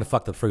not gonna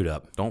fuck the fruit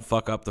up. Don't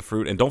fuck up the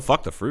fruit, and don't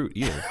fuck the fruit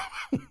either.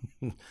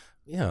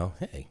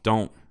 Hey.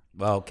 Don't.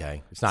 Well,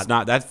 okay. It's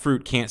not. That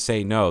fruit can't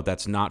say no.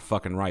 That's not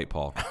fucking right,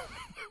 Paul.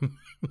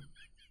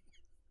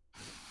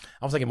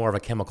 I was thinking more of a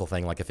chemical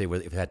thing, like if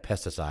it had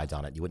pesticides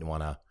on it, you wouldn't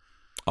want to.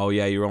 Oh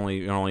yeah, you're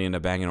only into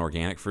banging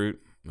organic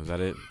fruit. Is that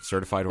it?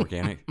 Certified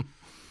organic.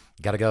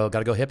 Gotta go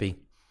hippie.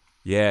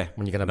 Yeah.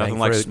 When you're gonna nothing bang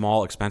like fruit.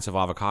 small, expensive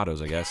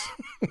avocados, I guess.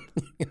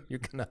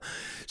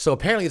 So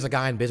apparently, there's a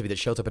guy in Bisbee that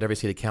shows up at every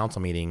city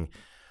council meeting,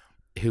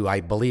 who I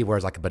believe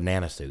wears like a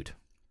banana suit.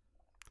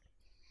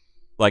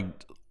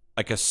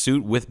 Like a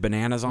suit with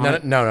bananas on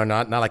it? No,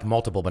 not like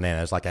multiple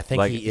bananas. Like I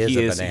think he is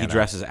a banana. He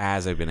dresses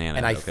as a banana.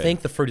 And I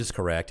think the fruit is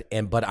correct.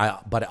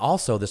 But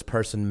also this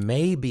person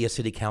may be a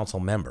city council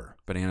member.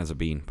 Banana's a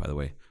bean, by the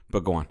way.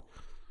 But go on.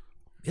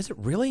 Is it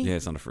really? Yeah,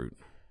 it's not a fruit.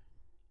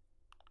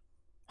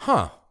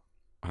 Huh.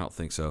 I don't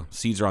think so.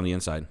 Seeds are on the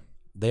inside.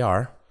 They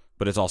are.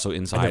 But it's also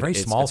inside. And they're very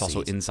small It's also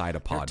seeds. inside a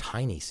pod. They're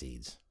tiny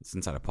seeds. It's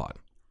inside a pod.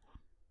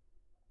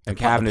 The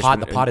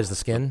pod is the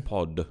skin?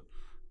 Pod.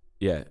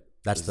 Yeah.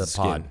 That's the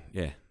skin. pod.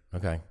 Yeah.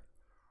 Okay.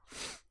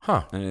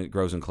 Huh. And it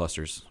grows in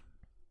clusters.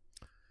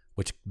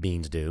 Which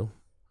beans do.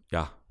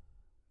 Yeah.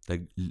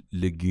 The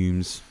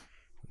legumes.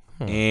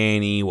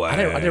 Anyway. I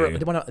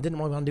didn't want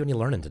to do any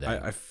learning today.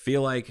 I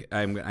feel like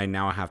I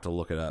now have to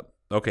look it up.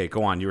 Okay,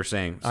 go on. You were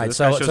saying. All right,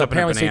 so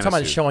apparently, so you're talking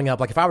about showing up.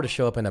 Like if I were to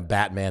show up in a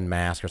Batman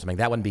mask or something,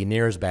 that wouldn't be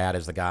near as bad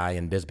as the guy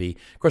in Bisbee.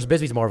 Of course,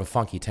 Bisbee's more of a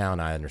funky town,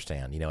 I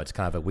understand. It's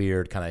kind of a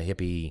weird, kind of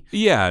hippie,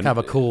 kind of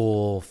a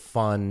cool,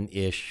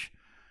 fun-ish,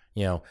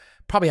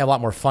 probably have a lot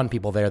more fun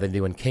people there than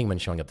do in Kingman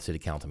showing up to city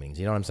council meetings.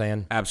 You know what I'm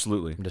saying?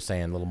 Absolutely. I'm just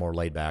saying a little more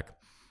laid back,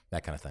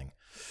 that kind of thing.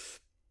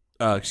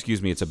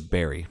 Excuse me, it's a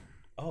berry.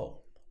 Oh.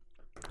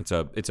 It's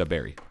a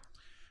berry.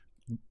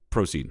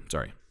 Proceed.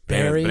 Sorry.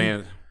 Berry?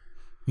 Banana.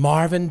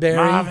 Marvin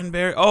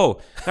Berry. Oh,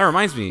 that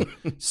reminds me.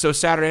 So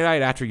Saturday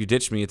night after you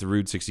ditched me at the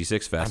Rude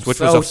 66 Fest, We're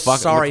supposed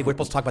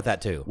to talk about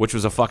that too. Which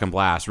was a fucking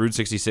blast. Rude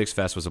 66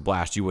 Fest was a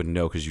blast. You wouldn't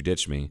know because you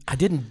ditched me. I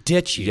didn't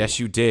ditch you. Yes,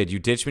 you did. You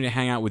ditched me to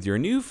hang out with your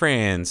new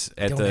friends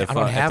at I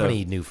don't have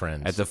any new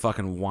friends at the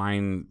fucking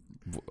wine.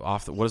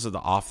 Off the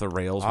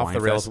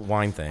rails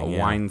wine thing,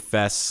 wine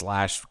fest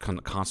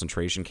 /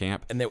 concentration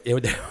camp, and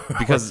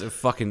because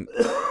fucking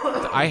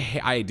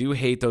I do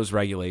hate those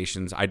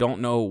regulations. I don't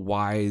know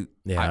why.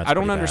 Yeah, I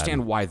don't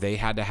understand why they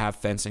had to have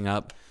fencing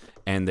up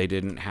and they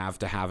didn't have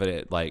to have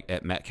it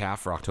at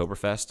Metcalf for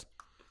Oktoberfest.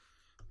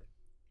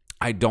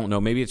 I don't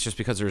know. Maybe it's just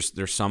because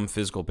there's some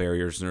physical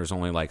barriers and there's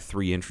only like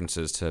 3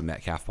 entrances to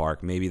Metcalf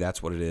Park. Maybe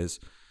that's what it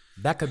is.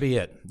 That could be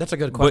it. That's a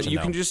good question. But you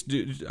can just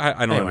do.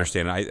 I don't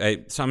understand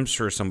it. I'm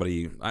sure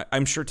somebody.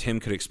 I'm sure Tim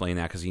could explain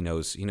that because he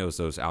knows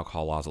those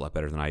alcohol laws a lot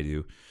better than I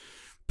do.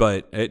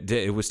 But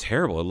it was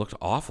terrible. It looked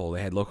awful.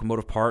 They had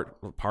Locomotive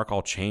Park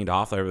all chained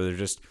off. They're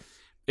just.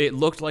 It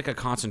looked like a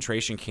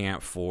concentration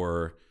camp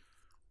for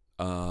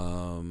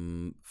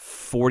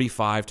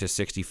 45 to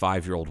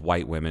 65-year-old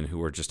white women who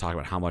were just talking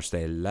about how much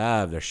they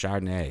love their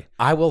Chardonnay.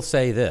 I will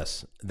say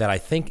this, that I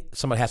think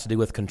some of it has to do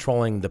with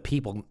controlling the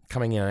people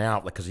coming in and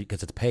out because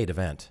it's a paid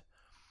event.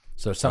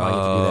 So somebody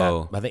needs to do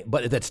that. I think,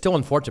 but that's still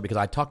unfortunate because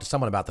I talked to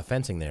someone about the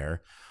fencing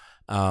there,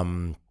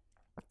 and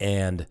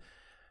I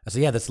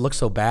said, yeah, this looks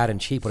so bad and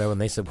cheap, whatever.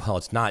 And they said, well,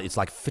 it's not. It's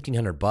like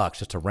 $1,500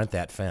 just to rent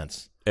that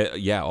fence.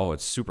 Yeah. Oh,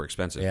 it's super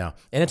expensive. Yeah.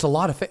 And it's a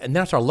lot of, and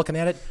then I started looking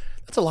at it.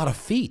 That's a lot of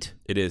feet.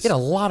 It is. You get a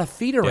lot of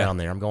feet around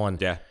there. I'm going,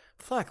 yeah.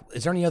 Fuck,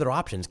 is there any other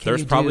options?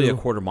 There's probably a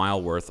quarter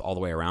mile worth all the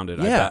way around it.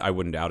 Yeah. I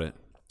wouldn't doubt it.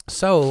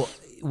 So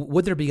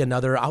would there be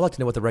another, I'd like to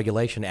know what the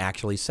regulation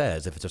actually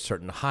says, if it's a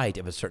certain height,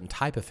 if it's a certain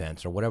type of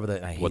fence, or whatever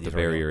what the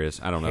barrier is.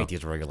 I don't know. I hate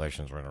these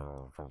regulations.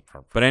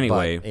 But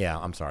anyway. Yeah,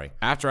 I'm sorry.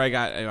 After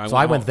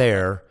I went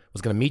there,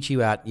 was going to meet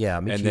you at,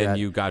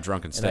 you got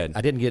drunk instead.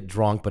 I didn't get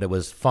drunk, but it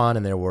was fun,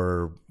 and there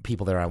were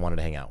people there I wanted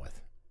to hang out with.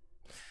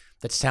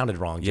 That sounded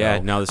wrong, Joe. Yeah,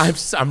 no,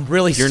 I'm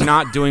really. You're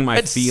not doing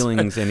my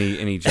feelings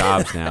any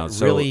jobs now.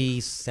 So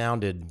really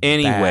sounded.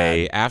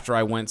 Anyway, bad. after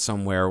I went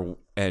somewhere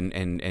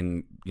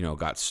and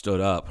got stood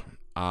up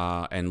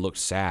and looked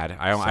sad,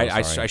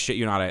 I shit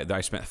you not,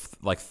 I spent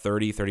like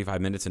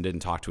 35 minutes and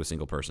didn't talk to a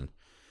single person.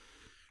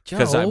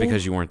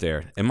 Because you weren't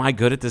there. Am I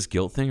good at this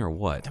guilt thing or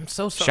what? I'm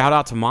so sorry. Shout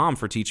out to Mom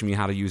for teaching me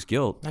how to use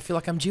guilt. I feel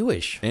like I'm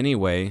Jewish.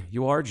 Anyway,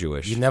 you are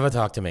Jewish. You never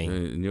talk to me.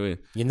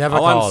 You never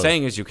All called. I'm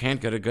saying is you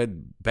can't get a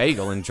good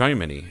bagel in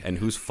Germany. And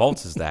whose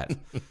fault is that?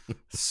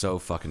 So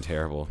fucking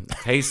terrible.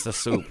 Taste the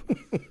soup.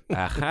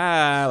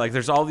 Aha. Like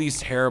there's all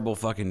these terrible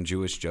fucking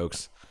Jewish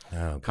jokes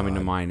coming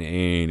to mind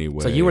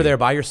anyway. So you were there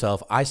by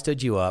yourself. I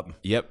stood you up.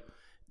 Yep.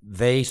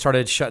 They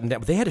started shutting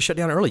down. They had to shut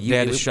down early. They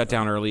had to shut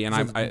down early, and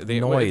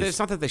noise. It's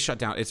not that they shut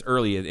down. It's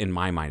early in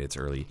my mind. It's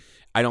early.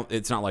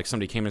 It's not like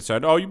somebody came and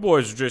said, "Oh, you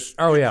boys are just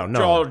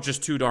y'all are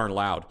just too darn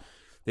loud."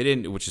 They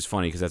didn't, which is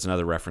funny because that's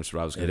another reference to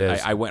what I was going to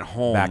do. I went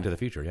home. Back to the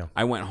Future, yeah.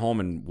 I went home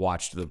and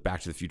watched the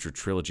Back to the Future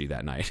trilogy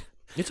that night.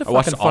 It's a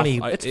fucking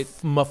funny. It's a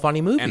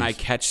funny movie, and I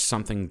catch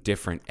something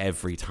different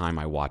every time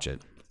I watch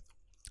it.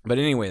 But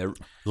anyway,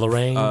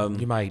 Lorraine,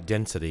 you're my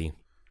density.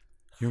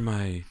 You're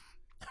my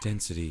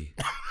density.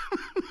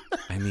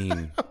 I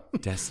mean,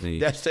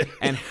 Destiny.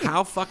 And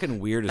how fucking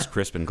weird is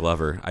Crispin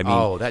Glover? I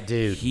mean, that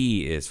dude.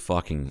 He is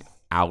fucking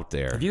out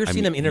there. Have you ever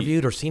seen him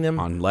interviewed or seen him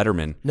on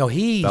Letterman? No,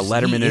 the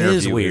Letterman he interview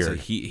is weird.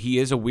 He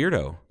is a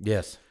weirdo.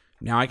 Yes.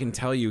 Now I can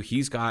tell you,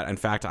 he's got. In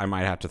fact, I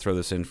might have to throw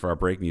this in for our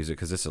break music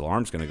because this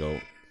alarm's going to go.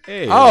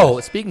 Hey. Oh,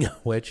 speaking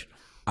of which,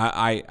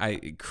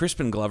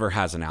 Crispin Glover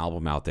has an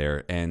album out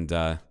there, and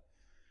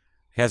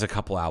he has a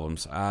couple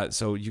albums.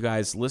 So you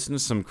guys listen to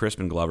some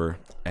Crispin Glover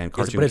and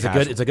Cartoon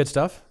Casual. It's a good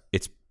stuff.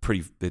 It's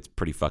pretty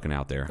fucking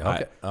out there.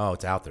 Okay.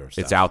 It's out there.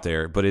 It's out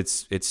there, but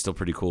it's still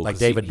pretty cool. Like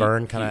David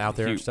Byrne kind of out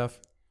there and stuff,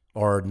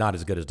 or not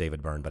as good as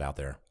David Byrne, but out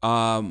there.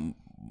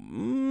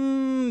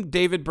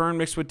 David Byrne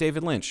mixed with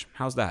David Lynch.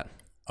 How's that?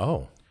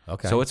 Oh,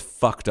 okay. So it's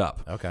fucked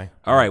up. Okay.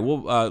 All right,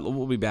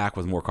 we'll be back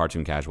with more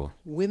Cartoon Casual.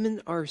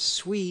 Women are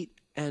sweet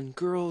and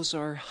girls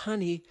are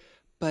honey,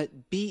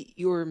 but beat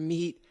your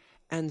meat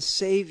and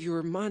save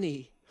your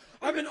money.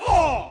 I'm an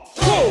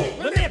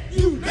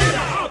manipulator.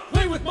 I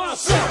play with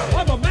myself.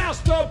 I'm a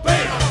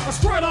masturbator. I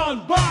strut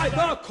on by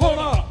the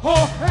corner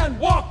and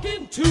walk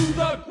into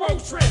the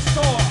grocery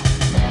store.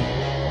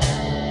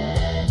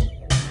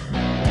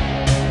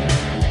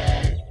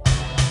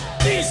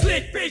 These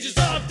lit pages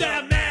of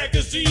their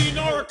magazine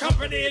are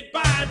accompanied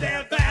by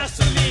their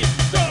Vaseline.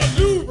 The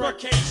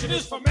lubrication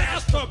is for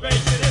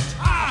masturbation. It's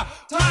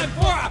time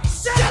for a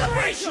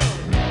celebration.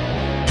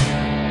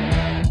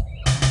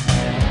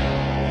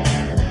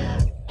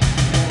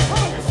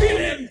 I'm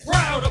feeling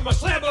proud of my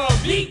slab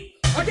of meat.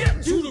 I get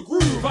into the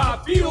groove,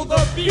 I feel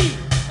the beat.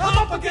 I'm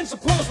up against the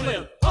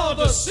porcelain of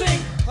the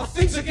sink.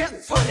 Things are getting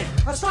funny,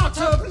 I start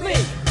to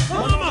blink.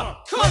 Mama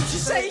comes, she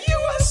say, you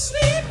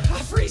asleep?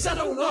 I freeze, I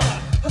don't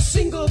utter a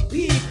single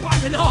peep.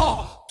 I'm an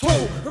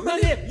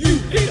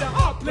manipulator.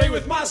 I play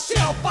with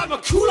myself, I'm a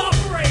cool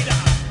operator.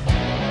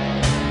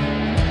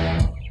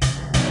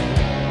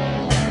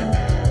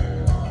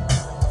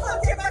 I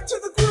get back to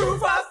the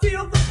groove, I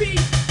feel the beat.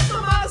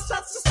 My mind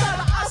starts to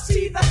stutter, I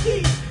see the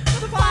heat.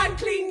 The fine,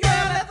 clean girl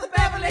at the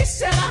Beverly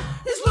Center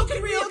is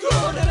looking real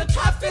good in a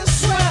tight-fit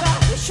sweater.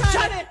 The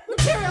shiny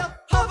material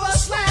of her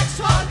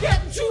slacks are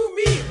getting to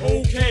me.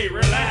 Okay,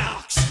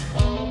 relax.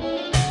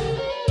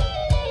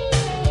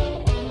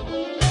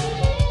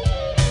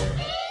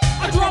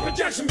 I drop a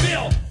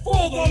Jacksonville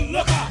for the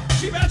looker.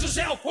 She bends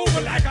herself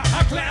over like a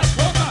high-class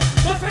hooker.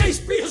 My face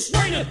be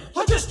straining,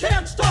 I just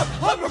can't stop.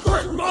 I'm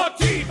regretting my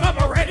teeth, I'm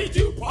ready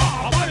to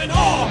pop. I'm an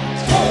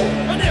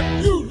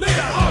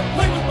manipulator. I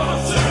play with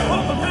myself,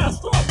 I'm a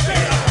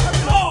masturbator. I'm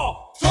an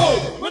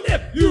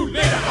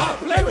manipulator. I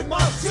play with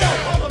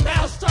myself, I'm a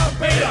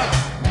masturbator.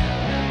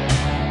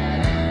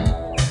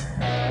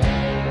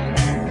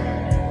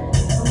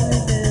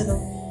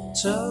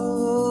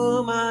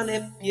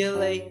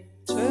 Manipulator.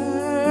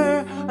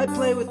 I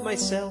play with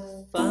myself,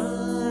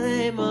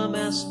 I'm a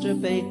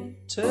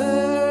masturbator.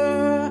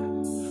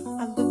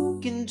 I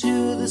look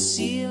into the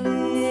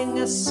ceiling,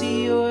 I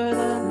see what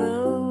I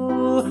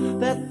know.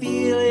 That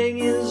feeling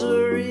is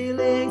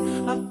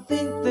reeling, I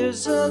think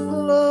there's a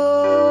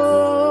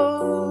glow.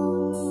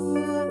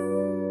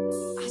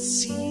 I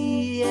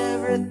see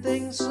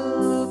everything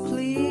so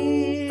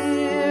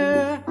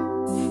clear.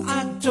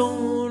 I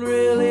don't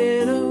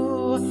really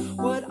know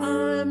what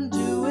I'm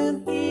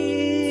doing here.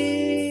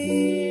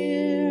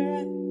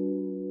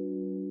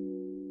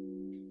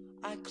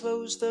 I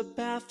close the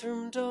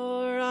bathroom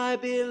door, I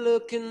be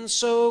looking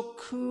so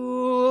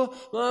cool.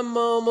 My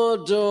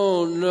mama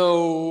don't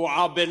know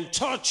I've been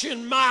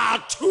touching my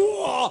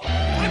tool.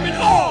 I'm an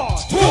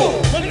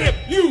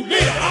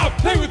manipulator. I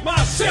play with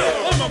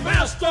myself, I'm a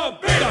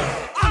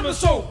masturbator. I'm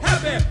so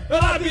happy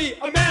that I be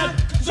a man,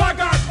 'cause I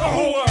got the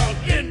whole world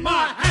in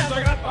my hands.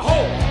 I got the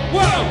whole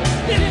world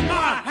in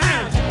my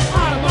hands.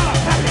 I'm a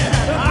happy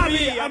that I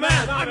be a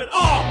man. I'm an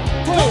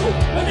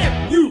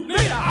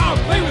manipulator. I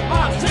play with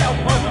myself,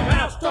 I'm a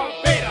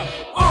masturbator.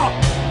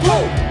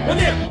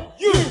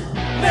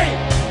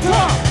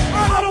 Manipulator.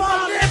 I'm a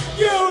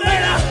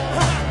manipulator.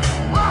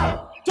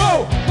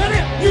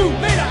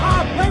 Manipulator. I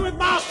play with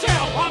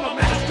myself, I'm a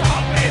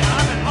masturbator.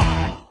 I'm an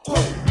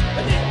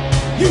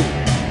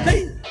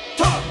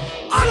manipulator.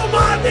 I'm a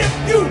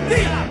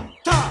manipulator.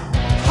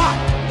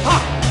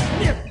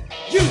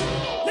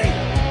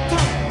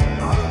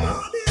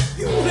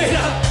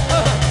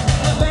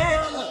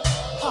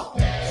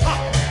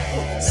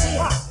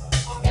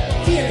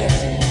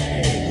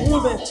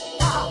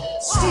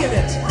 Steal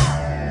it,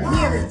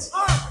 near it,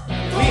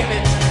 feel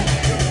it,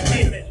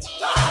 feel it.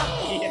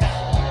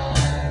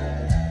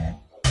 Yeah.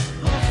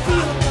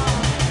 Feel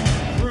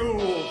the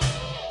groove.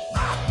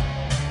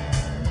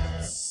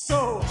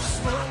 So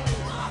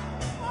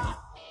smooth.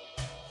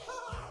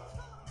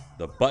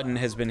 The button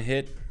has been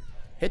hit.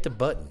 Hit the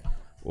button.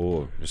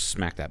 Oh, just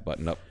smack that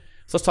button up.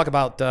 So let's talk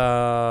about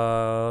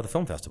the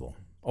film festival.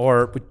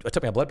 Or I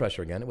took my blood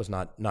pressure again. It was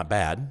not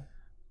bad.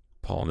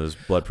 Paul and his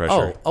blood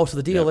pressure. Oh, so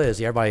the deal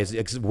is everybody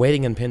is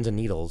waiting in pins and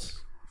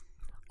needles.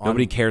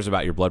 Nobody cares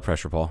about your blood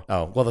pressure, Paul.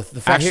 Oh, well, the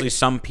fact actually,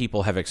 some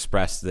people have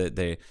expressed that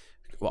they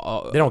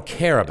Well, they don't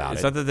care about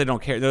it's it. not that they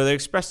don't care. They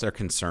express their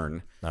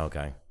concern.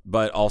 Okay.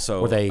 But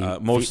also, Were they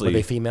mostly were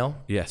they female?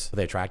 Yes. Were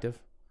they attractive?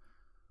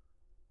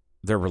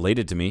 They're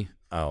related to me.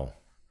 Oh.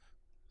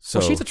 So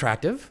well, she's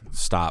attractive.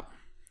 Stop.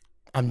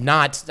 I'm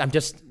not.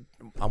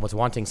 I was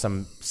wanting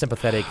some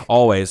sympathetic.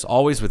 Always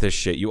with this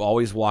shit. You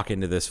always walk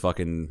into this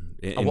fucking.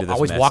 Into this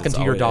always mess. walk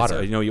into your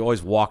daughter. You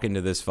always walk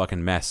into this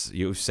fucking mess.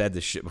 You've said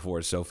this shit before.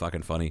 It's so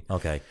fucking funny.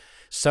 Okay.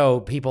 So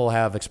people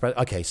have expressed.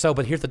 Okay. So,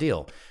 but here's the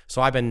deal.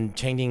 So I've been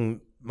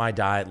changing my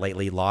diet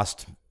lately.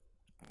 Lost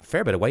a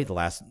fair bit of weight the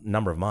last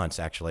number of months,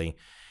 actually,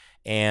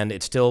 and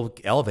it's still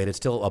elevated. It's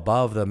still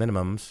above the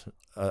minimums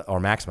or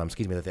maximum,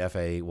 excuse me, that the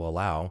FAA will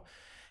allow.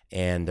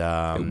 And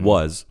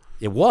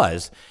It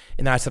was.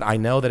 And I said, I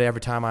know that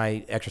every time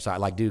I exercise,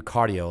 like do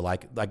cardio,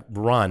 like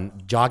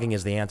run, jogging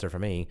is the answer for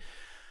me.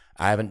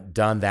 I haven't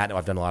done that.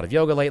 I've done a lot of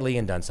yoga lately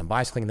and done some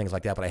bicycling and things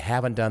like that, but I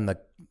haven't done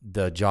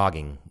the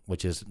jogging,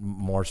 which is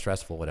more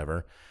stressful,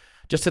 whatever.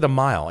 Just did a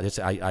mile.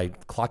 I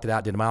clocked it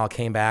out, did a mile,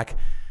 came back,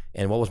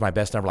 and what was my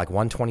best number? Like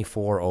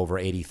 124 over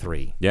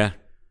 83. Yeah.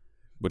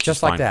 Which just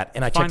is like fine. that.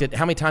 And I checked it.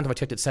 How many times have I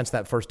checked it since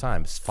that first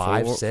time?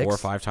 5, 6? 4 or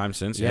 5 times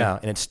since. Yeah.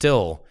 And it's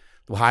still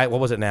high.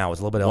 What was it now?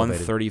 It's a little bit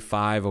elevated.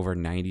 135 over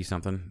 90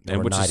 something,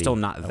 Over which 90. is still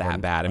not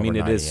that bad. I mean, it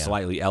 90, is yeah.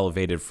 slightly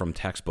elevated from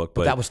textbook,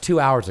 but that was 2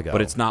 hours ago.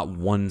 But it's not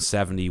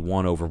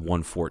 171 over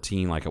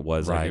 114 like it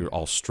was. Right. Like you were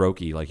all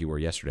strokey like you were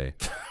yesterday.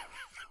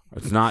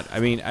 It's not. I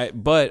mean,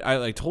 but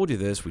I told you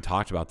this. We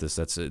talked about this.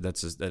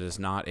 That is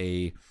not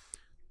a.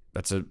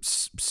 That's a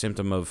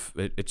symptom of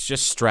it's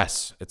just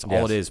stress. It's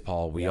all it is,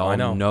 Paul. We all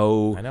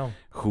know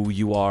who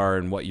you are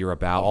and what you're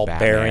about. All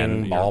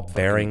Batman.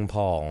 bearing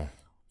Paul.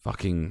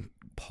 Fucking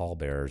Paul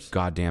Bears.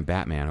 Goddamn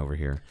Batman over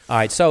here. All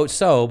right,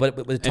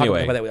 but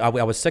Anyway. about that,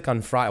 I was sick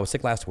on Friday. I was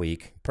sick last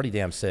week. Pretty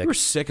damn sick. You were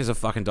sick as a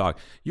fucking dog.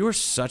 You are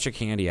such a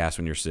candy ass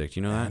when you're sick.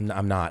 You know that?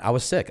 I'm not. I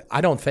was sick.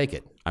 I don't fake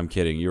it. I'm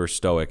kidding. You're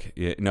stoic.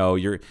 No,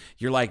 you're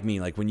like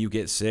me. Like when you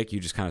get sick, you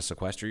just kind of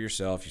sequester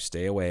yourself. You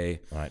stay away.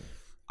 All right.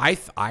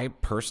 I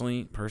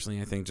personally,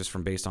 I think just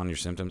from based on your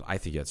symptoms, I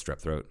think you had strep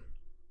throat.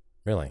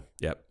 Really?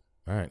 Yep.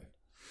 All right.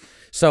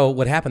 So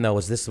what happened though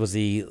was this was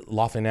the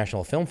Laughlin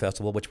International Film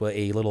Festival, which was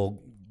a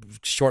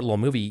short little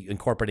movie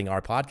incorporating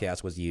our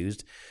podcast was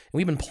used. And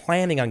we've been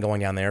planning on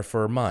going down there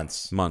for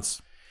months.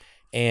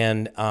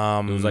 And it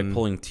was like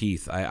pulling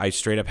teeth. I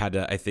straight up had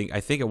to. I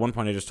think at one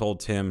point I just told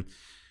Tim.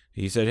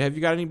 He said, "Have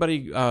you got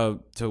anybody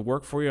to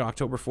work for you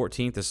October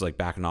 14th?" This is like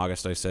back in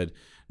August. I said,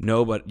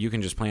 "No, but you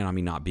can just plan on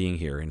me not being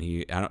here." And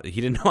he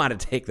didn't know how to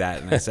take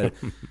that. And I said,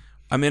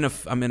 "I'm in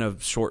a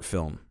short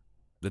film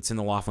that's in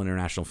the Laughlin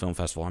International Film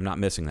Festival. I'm not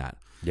missing that."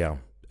 Yeah.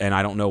 And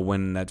I don't know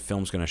when that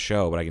film's going to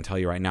show, but I can tell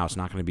you right now, it's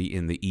not going to be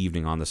in the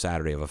evening on the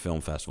Saturday of a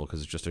film festival because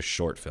it's just a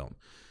short film.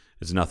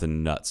 It's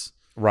nothing nuts.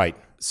 Right.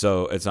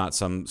 So it's not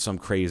some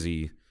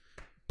crazy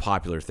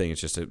popular thing.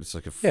 It's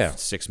like a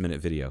 6-minute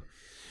video.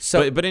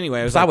 So, but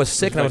anyway, I was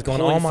sick and I was going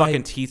pulling all my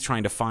fucking teeth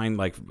trying to find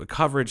like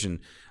coverage, and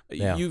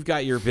you've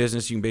got your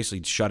business. You can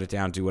basically shut it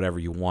down, do whatever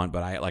you want.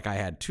 But I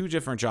had 2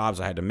 different jobs.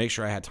 I had to make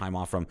sure I had time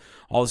off from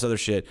all this other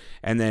shit.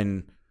 And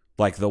then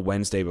like the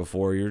Wednesday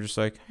before, you're just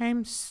like,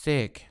 I'm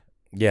sick.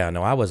 Yeah,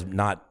 no, I was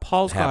not.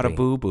 Paul's happy. got a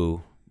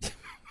boo-boo.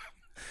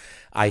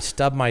 I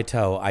stubbed my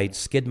toe. I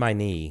skinned my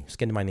knee.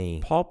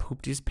 Paul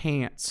pooped his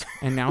pants,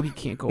 and now he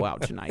can't go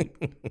out tonight.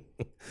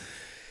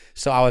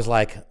 So I was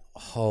like,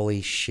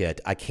 holy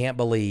shit, I can't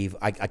believe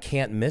I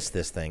can't miss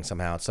this thing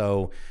somehow.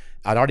 So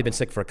I'd already been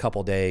sick for a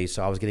couple of days,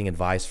 so I was getting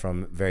advice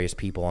from various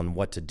people on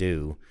what to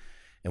do.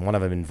 And one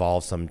of them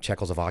involved some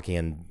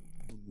Czechoslovakian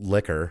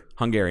liquor.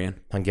 Hungarian,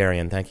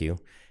 thank you.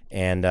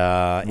 And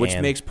which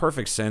makes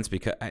perfect sense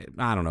because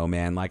I don't know,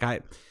 man. Like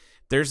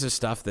there's this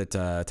stuff that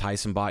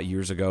Tyson bought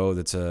years ago.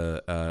 That's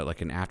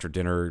like an after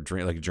dinner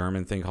drink, like a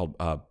German thing called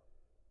I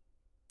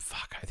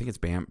think it's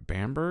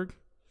Bamberg.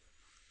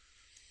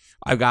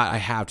 I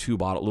have 2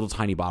 little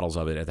tiny bottles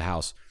of it at the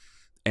house,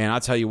 and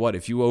I'll tell you what,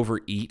 if you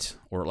overeat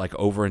or like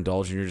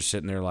overindulge and you're just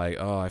sitting there like,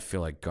 oh, I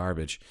feel like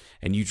garbage,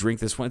 and you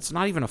drink this one, it's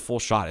not even a full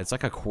shot. It's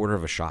like a quarter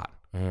of a shot.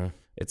 Mm-hmm.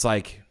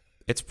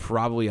 It's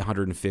probably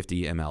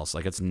 150 mLs.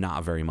 Like it's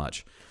not very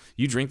much.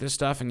 You drink this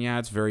stuff and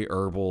it's very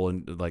herbal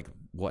and like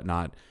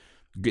whatnot.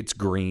 It's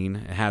green.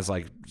 It has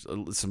like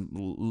some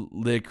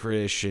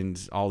licorice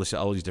and all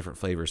these different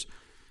flavors.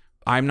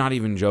 I'm not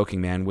even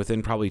joking, man.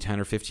 Within probably 10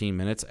 or 15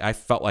 minutes, I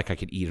felt like I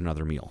could eat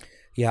another meal.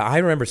 Yeah, I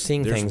remember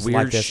seeing There's things weird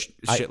like this.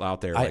 Shit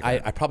out there.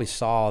 I probably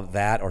saw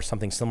that or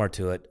something similar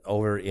to it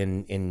over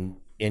in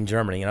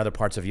Germany and other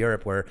parts of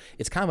Europe where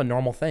it's kind of a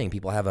normal thing.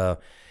 People have a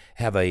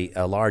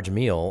large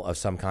meal of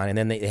some kind, and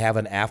then they have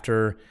an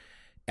after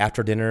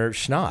dinner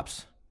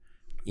schnapps,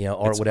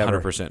 or it's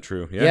whatever. 100%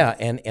 true. Yeah,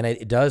 and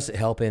it does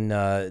help in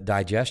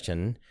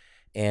digestion.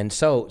 And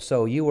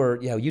so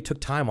you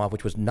took time off,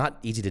 which was not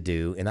easy to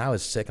do, and I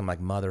was sick. I'm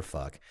like,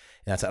 motherfuck.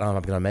 And I said, I'm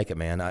going to make it,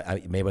 man.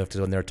 I maybe I have to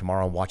go in there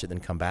tomorrow and watch it, then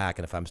come back.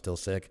 And if I'm still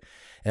sick,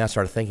 and I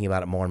started thinking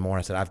about it more and more.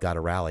 I said, I've got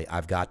to rally.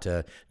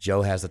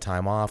 Joe has the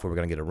time off. We were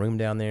going to get a room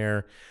down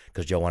there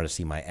because Joe wanted to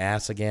see my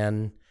ass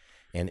again,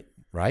 and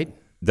right.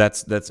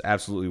 That's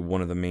absolutely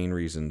one of the main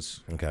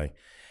reasons. Okay.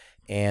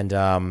 And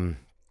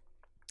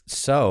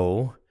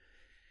so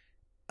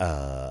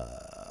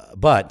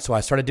I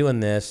started doing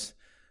this,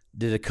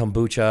 did a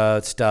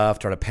kombucha stuff,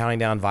 started pounding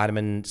down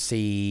vitamin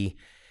C,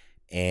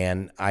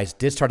 and I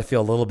did start to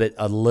feel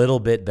a little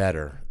bit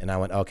better. And I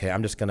went, okay,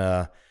 I'm just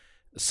gonna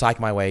psych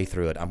my way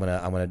through it. I'm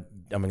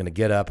gonna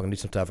get up. I'm gonna do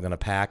some stuff. I'm gonna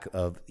pack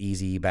a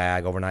easy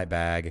bag, overnight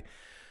bag,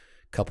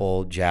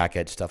 couple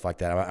jackets, stuff like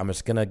that. I'm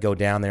just gonna go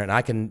down there,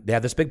 and they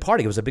have this big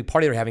party. It was a big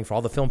party they're having for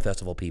all the film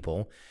festival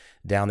people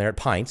down there at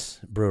Pints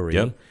Brewery.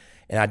 Yep.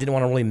 And I didn't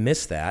want to really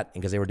miss that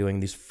because they were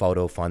doing these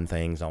photo fun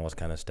things, all this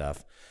kind of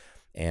stuff.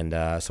 And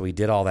so we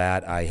did all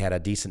that. I had a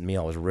decent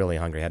meal. I was really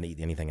hungry. I hadn't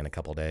eaten anything in a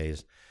couple of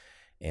days.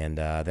 And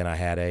then I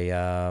had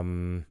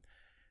a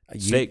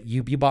steak.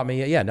 You bought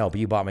me but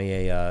you bought me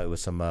it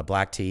was some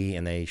black tea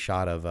and a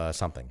shot of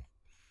something.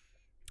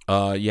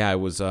 It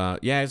was so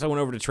I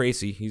went over to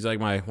Tracy. He's like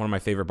one of my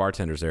favorite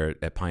bartenders there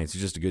at Pints.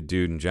 He's just a good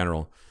dude in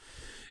general.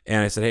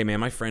 And I said, hey man,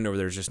 my friend over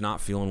there is just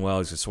not feeling well.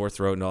 He's a sore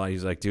throat and all.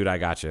 He's like, dude, I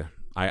got you.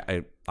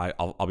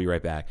 I'll be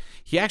right back.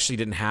 He actually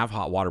didn't have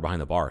hot water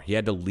behind the bar. He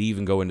had to leave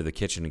and go into the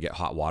kitchen and get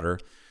hot water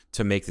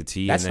to make the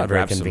tea. That's and then not very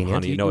grab convenient. some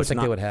honey. You No, would it's think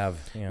not. they would have.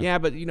 Yeah,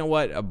 but you know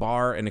what? A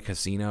bar and a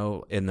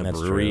casino in the That's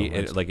brewery,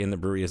 true. in the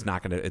brewery, is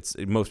not going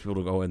to. Most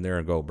people go in there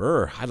and go,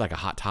 "Brr, I'd like a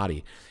hot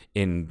toddy."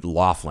 In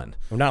Laughlin,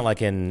 We're not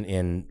like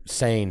in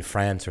Seine,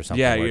 France or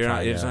something. yeah, where you're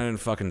not. it's It's not in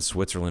fucking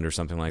Switzerland or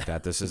something like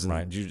that. This isn't.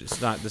 Right.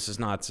 This is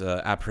not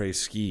après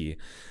ski.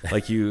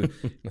 Like you,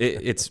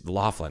 it's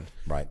Laughlin.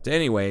 Right.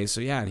 Anyway,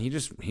 so yeah, and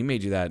he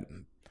made you that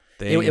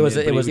thing. It was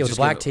just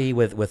black give tea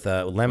with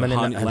lemon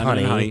and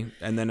honey.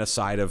 and then a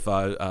side of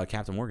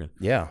Captain Morgan.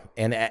 Yeah,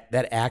 and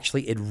that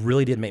actually, it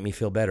really did make me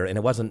feel better. And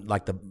it wasn't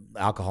like the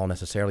alcohol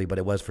necessarily, but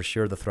it was for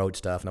sure the throat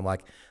stuff. And I'm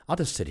like, I'll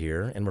just sit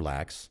here and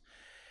relax.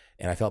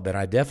 And I felt better.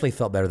 I definitely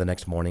felt better the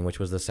next morning, which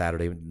was the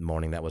Saturday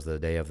morning. That was the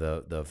day of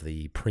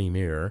the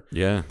premiere.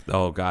 Yeah.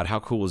 Oh God, how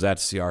cool was that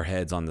to see our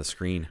heads on the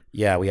screen?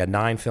 Yeah, we had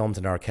 9 films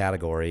in our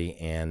category,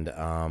 and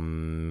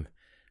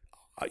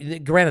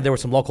granted, there were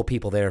some local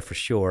people there for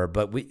sure,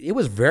 but it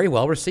was very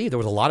well received. There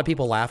was a lot of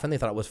people laughing. They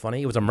thought it was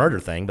funny. It was a murder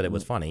thing, but it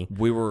was funny.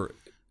 It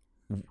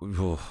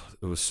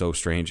was so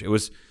strange. It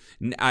was,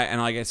 and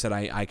like I said,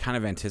 I kind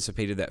of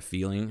anticipated that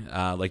feeling.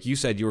 Like you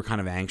said, you were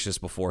kind of anxious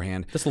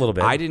beforehand. Just a little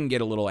bit. I didn't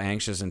get a little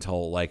anxious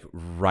until like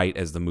right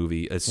as the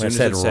movie, as soon When as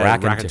it it said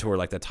said Raconteur,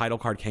 like the title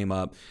card came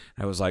up,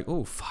 I was like,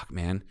 oh fuck,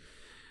 man.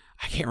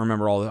 I can't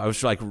remember all. I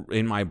was like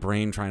in my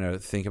brain trying to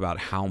think about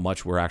how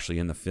much we're actually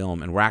in the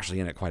film, and we're actually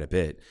in it quite a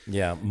bit.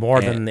 Yeah,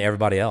 more than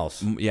everybody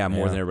else. Yeah,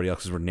 more than everybody else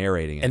because we're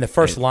narrating it. And the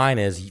first line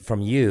is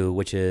from you,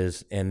 which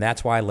is, and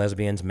that's why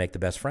lesbians make the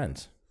best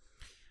friends.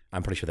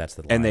 I'm pretty sure that's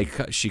the line.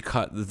 And she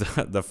cut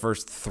the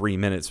first 3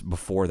 minutes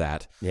before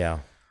that.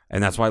 Yeah.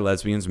 And that's why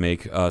lesbians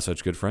make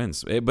such good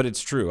friends. But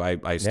it's true.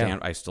 I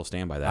still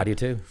stand by that. I do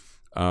too.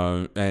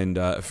 And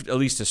at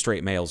least to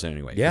straight males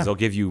anyway. Yeah. 'Cause they'll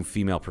give you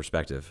female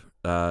perspective.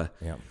 Yeah.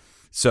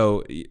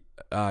 So, we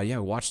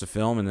watched the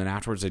film, and then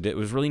afterwards it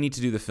was really neat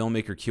to do the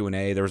filmmaker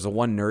Q&A. There was the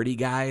one nerdy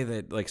guy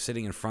that like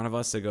sitting in front of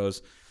us that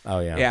goes, oh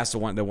yeah. Yeah, so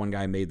the one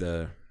guy made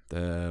the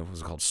what was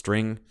it called?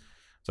 String.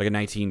 It's like a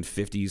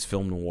 1950s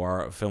film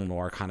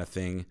noir kind of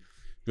thing.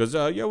 He goes,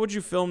 what'd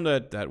you film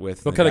that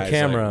with? What kind of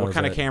camera? What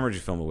kind of camera did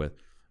you film it with?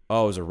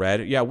 Oh, it was a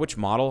red. Yeah, which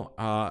model?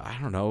 I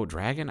don't know,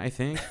 Dragon, I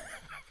think.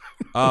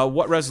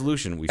 What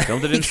resolution? We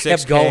filmed it in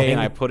 6K,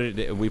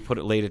 and we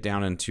laid it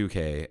down in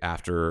 2K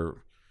after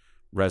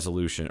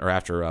resolution or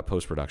after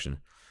post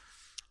production.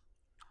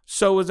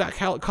 So was that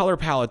color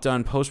palette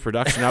done post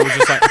production? I was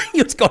just like,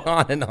 it's going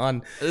on and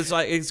on. It's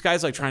like this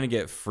guy's like trying to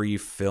get free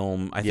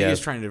film. I think he's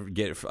trying to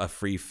get a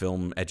free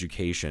film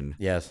education.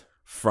 Yes.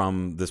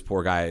 From this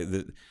poor guy,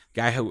 the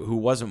guy who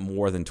wasn't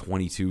more than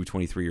 22,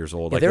 23 years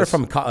old. Yeah, like they were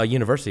from a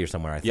university or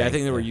somewhere, I think. Yeah, I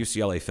think they were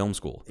UCLA Film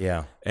School.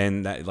 Yeah.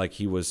 And that, like,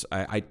 he was,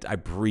 I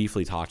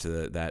briefly talked to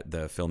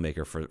the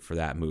filmmaker for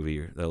that movie,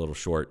 the little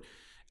short,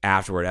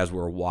 afterward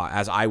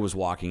as I was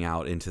walking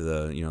out into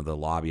the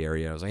lobby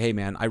area. I was like, hey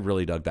man, I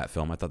really dug that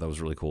film. I thought that was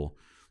really cool.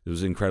 It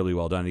was incredibly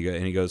well done.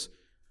 And he goes,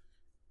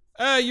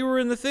 you were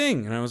in the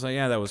thing. And I was like,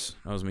 yeah, that was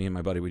me and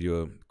my buddy. We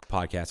do a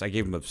podcast. I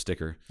gave him a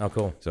sticker. Oh,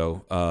 cool.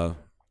 So,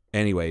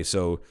 anyway,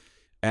 so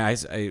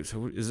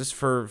is this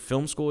for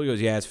film school? He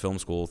goes, yeah, it's film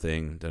school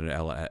thing, done in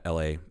LA,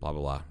 blah, blah,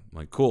 blah. I'm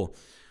like, cool,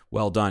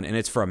 well done. And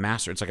it's for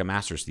it's like a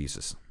master's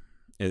thesis.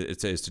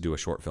 It is to do a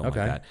short film like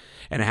that.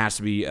 And it has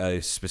to be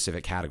a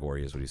specific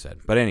category is what he said.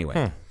 But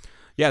anyway,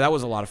 yeah, that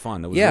was a lot of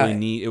fun. That was really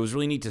neat. It was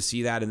really neat to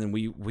see that. And then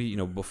we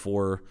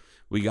before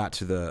we got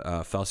to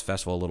the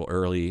festival a little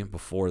early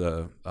before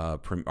the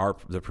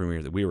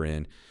premiere that we were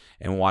in,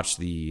 and watched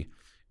the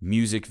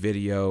music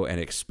video and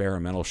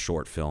experimental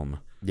short film.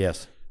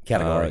 Yes.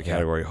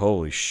 Category.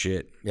 Holy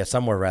shit. Yeah,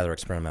 somewhere rather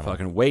experimental.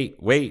 Fucking wait,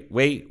 three,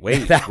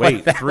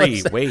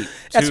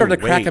 that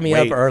started cracking me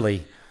up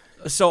early.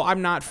 So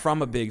I'm not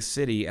from a big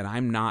city, and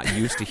I'm not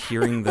used to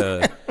hearing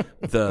the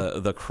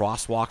the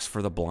crosswalks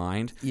for the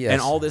blind. Yes.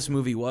 And all this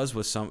movie was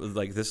some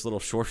like this little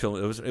short film.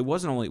 It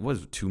wasn't only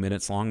 2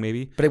 minutes long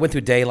maybe. But it went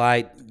through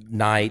daylight,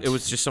 night. It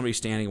was just somebody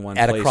standing in one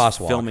at place a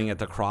crosswalk, filming at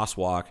the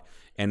crosswalk,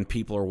 and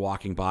people are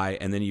walking by,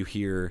 and then you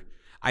hear.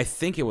 I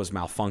think it was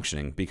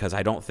malfunctioning because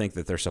I don't think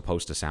that they're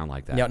supposed to sound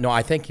like that. No,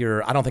 I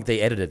don't think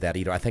they edited that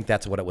either. I think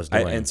that's what it was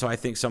doing. And so I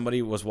think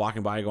somebody was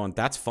walking by going,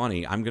 "That's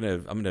funny. I'm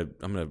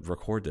gonna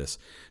record this."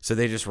 So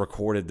they just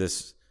recorded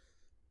this,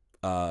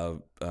 for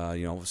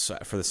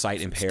the sight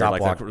impaired,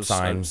 like a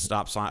sign,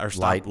 stop sign or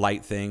stop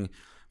light thing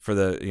for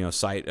the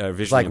sight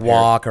visually like impaired.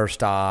 walk or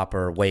stop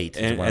or wait,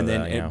 but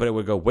it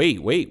would go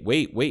wait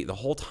the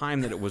whole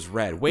time that it was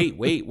red. Wait,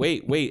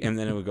 and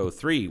then it would go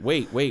 3.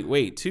 Wait,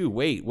 2.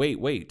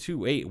 Wait, 2.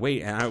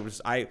 Wait, and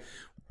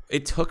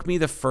it took me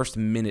the first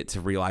minute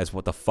to realize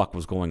what the fuck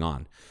was going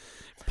on.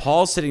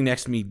 Paul's sitting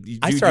next to me. Dude,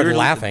 I started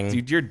laughing.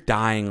 Dude, you're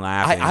dying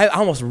laughing. I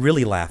almost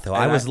really laughed, though.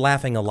 I was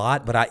laughing a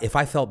lot, but if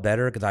I felt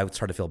better, because I would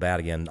start to feel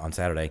bad again on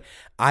Saturday,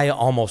 I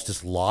almost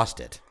just lost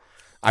it.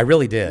 I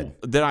really did.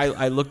 Then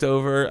I looked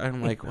over, and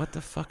I'm like, what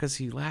the fuck is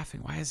he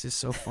laughing? Why is this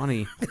so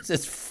funny? This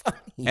is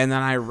funny. And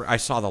then I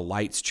saw the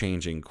lights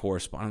changing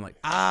correspond. I'm like,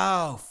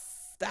 oh,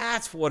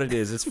 that's what it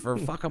is. It's for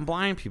fucking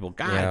blind people.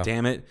 God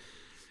damn it.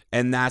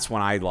 And that's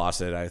when I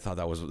lost it. I thought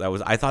that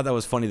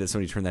was funny that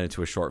somebody turned that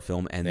into a short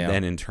film and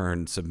then in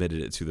turn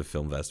submitted it to the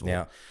film festival.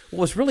 Yeah.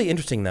 What's really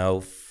interesting though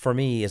for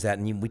me is that,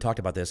 and we talked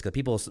about this, because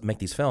people make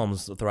these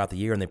films throughout the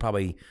year and they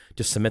probably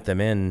just submit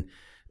them in,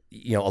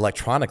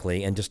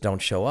 electronically and just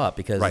don't show up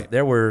because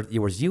there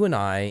was you and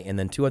I and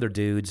then 2 other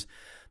dudes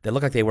that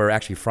looked like they were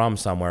actually from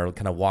somewhere,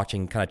 kind of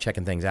watching, kind of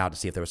checking things out to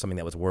see if there was something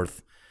that was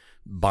worth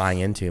buying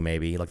into.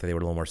 Maybe looked like they were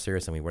a little more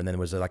serious than we were. And then there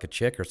was like a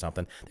chick or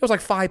something. There was like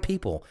 5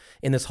 people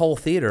in this whole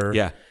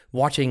theater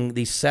watching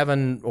these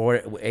 7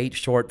 or 8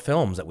 short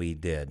films that we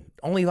did.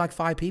 Only like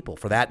 5 people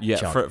for that. Yeah,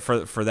 chunk.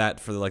 for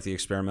like the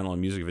experimental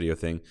and music video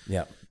thing.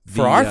 Yeah,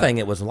 for our thing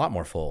it was a lot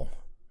more full.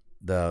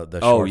 The there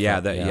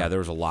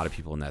was a lot of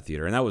people in that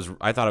theater, and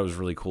I thought it was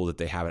really cool that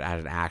they have it at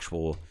an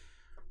actual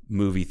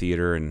movie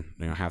theater, and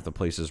half the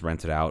places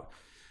rented out.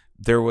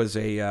 There was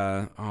a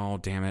oh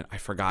damn it, I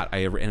forgot. I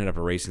ended up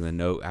erasing the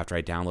note after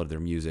I downloaded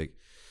their music,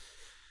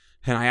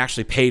 and I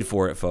actually paid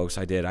for it, folks.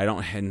 I did.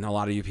 And a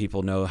lot of you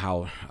people know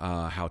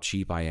how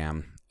cheap I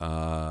am,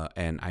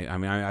 and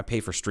I pay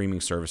for streaming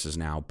services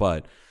now,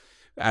 but.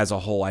 As a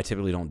whole, I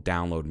typically don't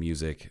download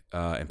music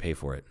and pay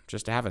for it.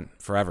 Just haven't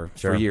forever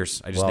for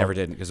years. I just never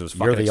did because it was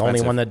fucking expensive. You're the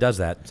only one that does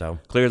that, so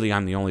clearly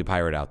I'm the only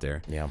pirate out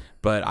there. Yeah,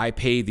 but I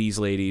paid these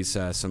ladies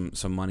some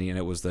money, and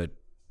it was the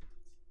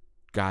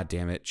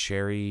goddamn it,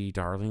 Cherry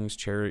Darlings,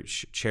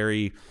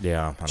 Cherry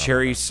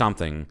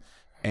something,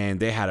 and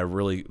they had a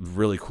really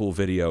really cool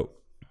video.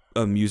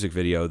 A music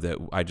video that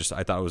I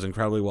thought it was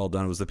incredibly well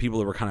done. It was the people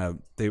that were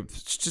they were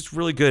just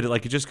really good,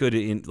 like just good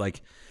in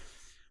like.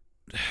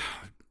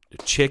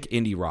 Chick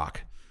indie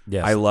rock.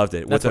 Yes, I loved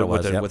it with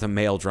a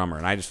male drummer,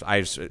 and I just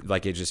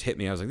like it just hit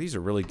me. I was like, these are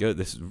really good.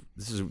 This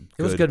is good.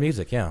 It was good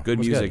music. Yeah, good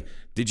music. Good.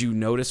 Did you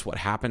notice what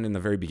happened in the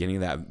very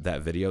beginning of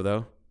that video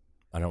though?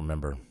 I don't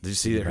remember. Did you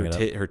see that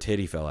her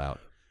titty fell out?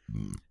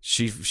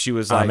 She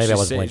was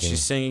like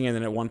she's singing, and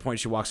then at one point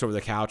she walks over the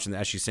couch, and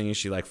as she's singing,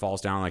 she like falls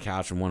down on the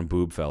couch, and one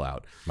boob fell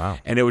out. Wow!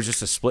 And it was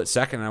just a split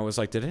second. And I was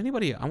like, I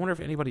wonder if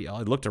anybody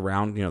else. I looked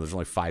around. There's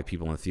only 5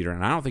 people in the theater,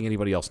 and I don't think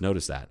anybody else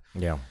noticed that.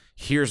 Yeah.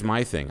 Here's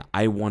my thing.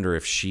 I wonder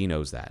if she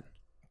knows that.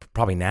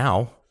 Probably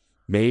now.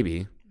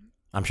 Maybe.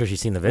 I'm sure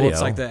she's seen the video. Well,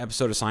 it's like the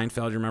episode of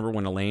Seinfeld. You remember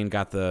when Elaine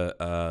got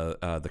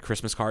the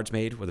Christmas cards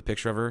made with a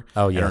picture of her?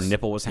 Oh, yes. And her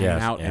nipple was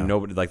hanging out, and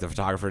nobody, like the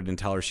photographer, didn't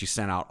tell her. She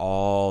sent out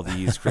all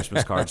these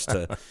Christmas cards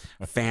to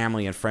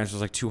family and friends. It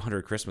was like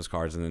 200 Christmas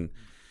cards, and then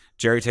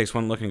Jerry takes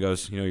one look and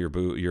goes, your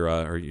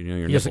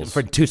nipples.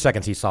 For 2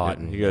 seconds, he saw it,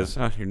 and he goes,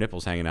 "Oh, your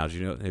nipple's hanging out.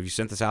 Have you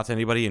sent this out to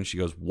anybody?" And she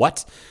goes,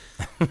 "What?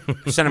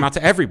 You sent them out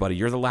to everybody.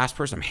 You're the last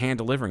person. I'm hand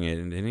delivering it."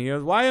 And he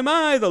goes, "Why am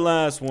I the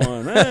last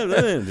one?"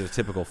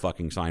 Typical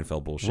fucking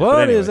Seinfeld bullshit.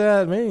 What does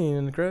that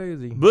mean?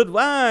 Crazy. But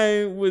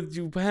why would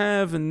you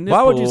have a nipple?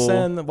 Why would you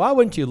send? Why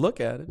wouldn't you look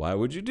at it? Why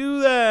would you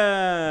do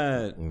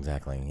that?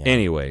 Exactly. Yeah.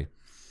 Anyway.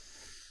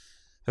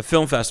 The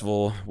film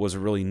festival was a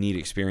really neat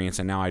experience,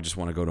 and now I just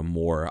want to go to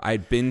more.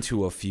 I'd been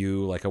to a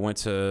few, like I went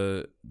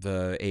to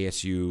the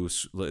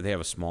ASU. They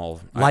have a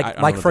small,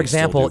 like for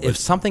example, if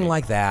something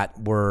like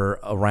that were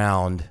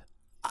around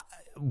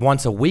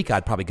once a week,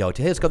 I'd probably go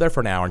to. Hey, let's go there for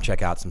an hour and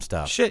check out some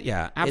stuff. Shit,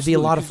 yeah, absolutely. It'd be a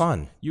lot of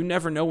fun. You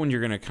never know when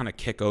you're going to kind of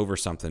kick over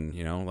something,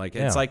 like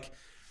it's like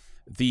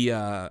the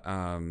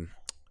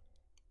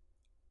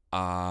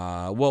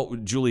well,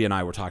 Julie and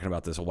I were talking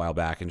about this a while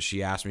back, and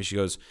she asked me, she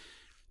goes,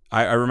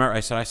 I remember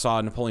I said I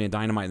saw Napoleon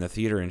Dynamite in the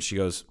theater, and she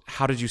goes,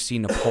 "How did you see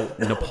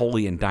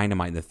Napoleon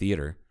Dynamite in the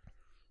theater?"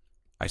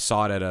 I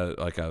saw it at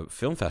a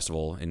film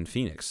festival in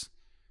Phoenix.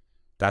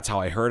 That's how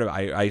I heard of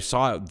it. I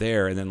saw it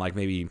there, and then like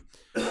maybe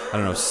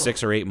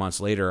 6 or 8 months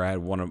later, I had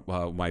one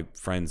of my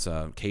friends,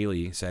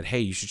 Kaylee, said, "Hey,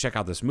 you should check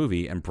out this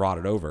movie," and brought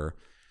it over.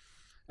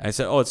 And I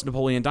said, "Oh, it's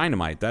Napoleon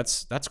Dynamite.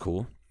 That's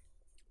cool."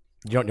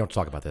 You don't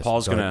talk about this.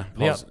 Paul's Go gonna. ahead.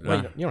 Paul's,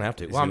 you don't have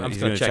to. Well, I'm he's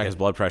just gonna check check his it.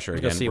 blood pressure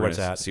again. See We're where it's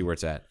gonna at. See where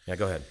it's at. Yeah,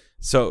 go ahead.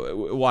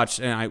 So watch,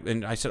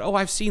 and I said, "Oh,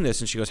 I've seen this,"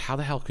 and she goes, "How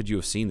the hell could you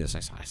have seen this?"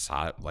 I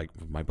saw it like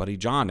my buddy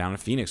John down in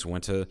Phoenix.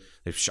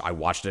 I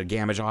watched it at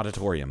Gamage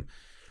Auditorium,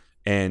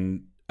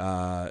 and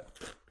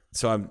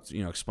so I'm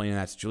explaining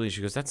that to Julie.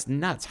 She goes, "That's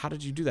nuts. How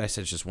did you do that?" I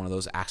said, "It's just one of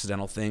those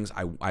accidental things."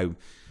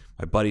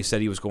 My buddy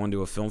said he was going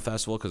to a film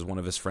festival because one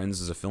of his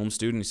friends is a film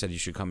student. He said you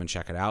should come and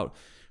check it out.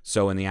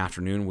 So in the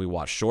afternoon we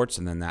watched shorts,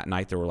 and then that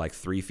night there were like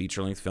 3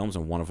 feature-length films,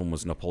 and one of them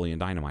was Napoleon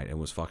Dynamite. It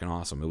was fucking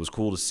awesome. It was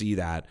cool to see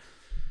that.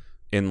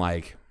 In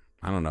like,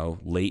 I don't know,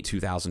 late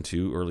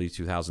 2002, early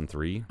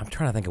 2003. I'm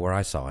trying to think of where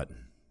I saw it.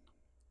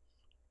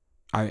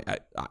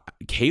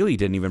 Kaylee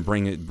didn't even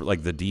bring it,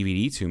 like the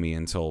DVD to me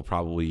until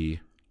probably.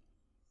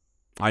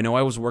 I know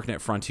I was working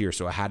at Frontier,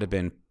 so it had to have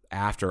been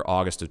after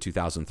August of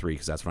 2003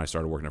 because that's when I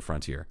started working at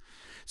Frontier.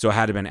 So it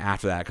had to have been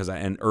after that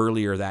and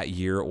earlier that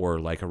year or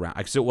like around,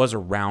 because it was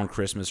around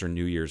Christmas or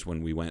New Year's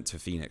when we went to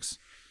Phoenix.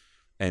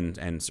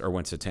 Or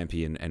went to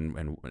Tempe and I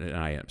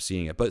ended up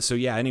seeing it. But so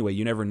yeah, anyway,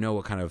 you never know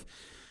what kind of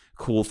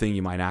cool thing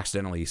you might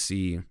accidentally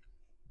see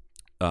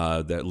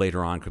that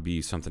later on could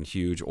be something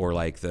huge, or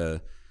like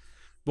the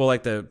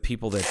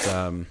people that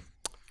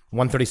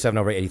 137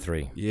 over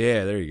 83.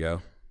 Yeah, there you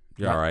go.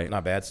 You're all right.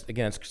 Not bad.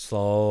 Again, it's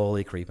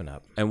slowly creeping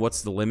up. And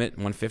what's the limit?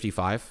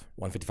 155?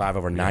 155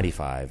 over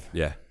 95.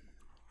 Yeah.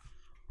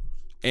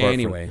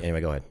 Anyway,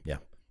 go ahead. Yeah.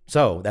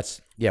 So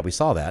we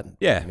saw that.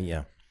 Yeah. I mean,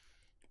 yeah.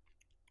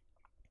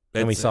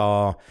 And we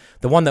saw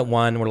the one that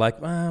won. We're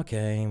like,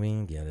 okay,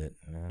 we get it.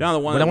 No, the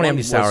one. We don't want that won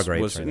any sour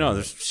grapes.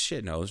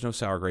 There's no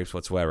sour grapes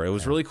whatsoever. It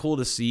was really cool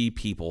to see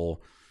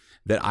people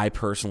that I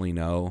personally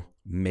know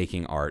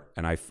making art,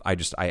 and I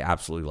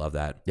absolutely love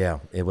that. Yeah,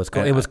 it was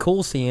cool. It was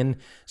cool seeing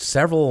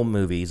several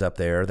movies up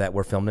there that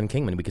were filmed in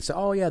Kingman. We could say,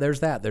 oh yeah,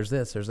 there's that, there's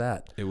this, there's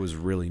that. It was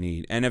really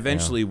neat. And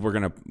eventually, we're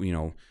gonna,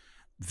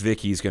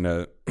 Vicky's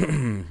gonna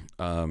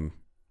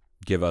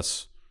give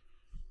us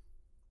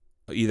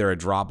either a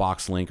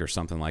Dropbox link or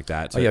something like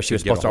that. She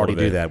was supposed to already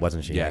do that,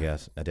 wasn't she? Yeah. I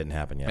guess that didn't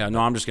happen yet. Yeah, no,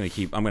 I'm gonna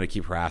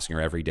keep harassing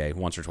her every day,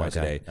 once or twice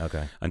a day,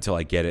 until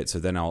I get it. So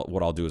then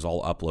what I'll do is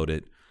I'll upload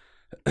it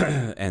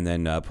and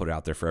then put it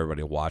out there for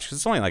everybody to watch, because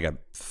it's only like a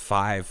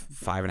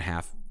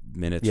 5.5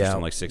 minutes or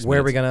something, like 6 minutes.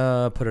 Where are we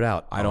gonna put it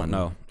out? I don't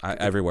know.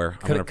 Everywhere.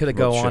 Could it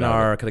go on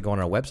our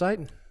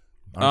website?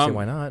 I don't see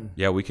why not.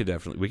 Yeah, we could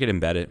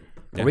embed it.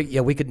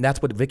 Yeah. We could.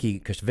 That's what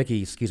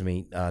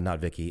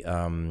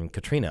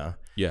Katrina.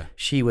 Yeah.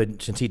 She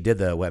would, since he did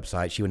the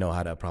website, she would know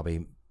how to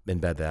probably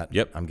embed that.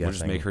 Yep. I'm guessing. We'll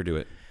just make her do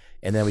it.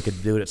 And then we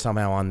could do it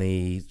somehow on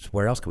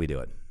where else could we do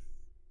it?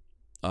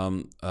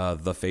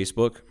 The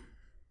Facebook.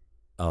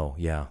 Oh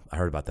yeah, I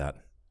heard about that.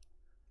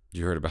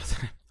 You heard about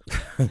that?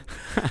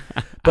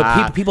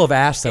 But people have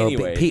asked though.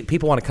 Anyway.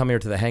 People want to come here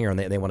to the hangar and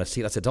they want to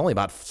see it. I said it's only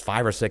about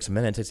 5 or 6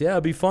 minutes. They say, yeah,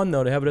 it'd be fun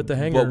though to have it at the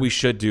hangar. Well, we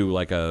should do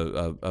like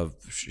a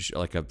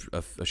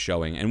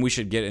showing, and we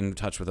should get in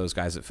touch with those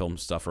guys that film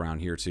stuff around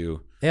here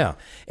too. Yeah,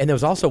 and there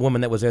was also a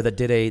woman that was there that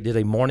did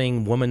a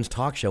morning women's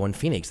talk show in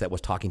Phoenix that was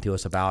talking to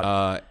us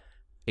about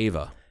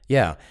Ava.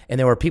 Yeah, and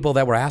there were people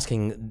that were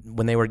asking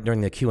when they were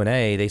during the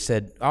Q&A. They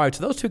said, "All right,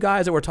 so those two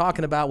guys that were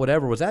talking about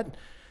whatever was that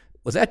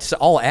just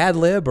all ad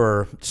lib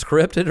or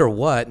scripted or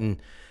what?"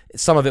 And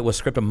some of it was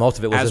scripted, most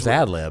of it was just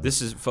ad lib.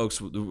 This is, folks,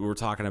 we're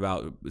talking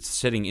about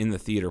sitting in the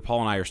theater.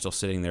 Paul and I are still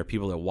sitting there.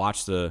 People that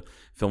watch the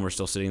film are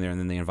still sitting there, and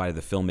then they invited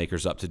the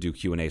filmmakers up to do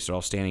Q&A. So they're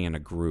all standing in a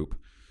group.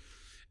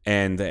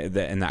 And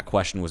and that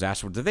question was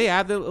asked, did they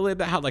ad lib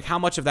that? How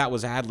much of that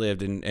was ad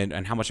libbed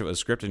and how much of it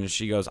was scripted? And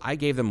she goes, I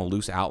gave them a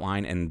loose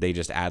outline and they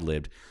just ad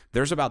libbed.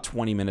 There's about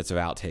 20 minutes of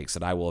outtakes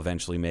that I will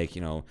eventually make,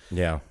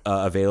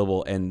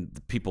 available.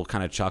 And people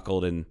kind of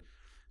chuckled and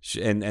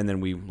then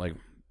we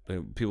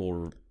people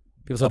were.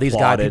 So these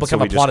guys, people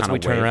come applaud us. We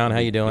turn around. How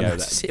you doing? Yeah,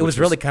 it was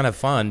really kind of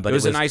fun, but it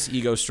was a nice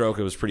ego stroke.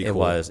 It was pretty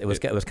cool. It was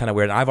kind of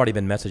weird. And I've already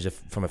been messaged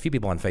from a few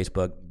people on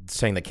Facebook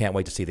saying they can't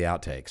wait to see the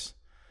outtakes.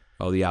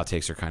 Oh, the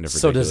outtakes are kind of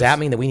ridiculous. So does that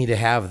mean that we need to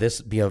have this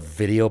be a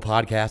video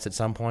podcast at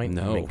some point?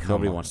 No,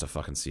 nobody wants to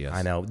fucking see us.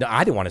 I know. No,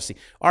 I didn't want to see.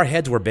 Our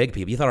heads were big,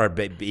 people. You thought our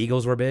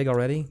egos were big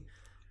already?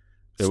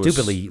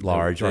 Stupidly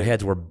large. Our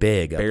heads were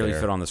big. Barely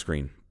fit on the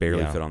screen.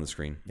 Fit on the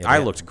screen. Yeah, I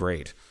looked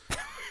great.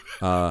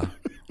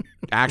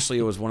 Actually,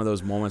 it was one of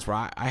those moments where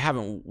I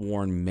haven't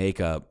worn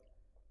makeup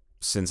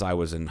since I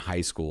was in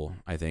high school.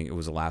 I think it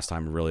was the last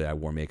time really I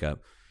wore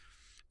makeup.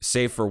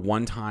 Save for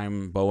one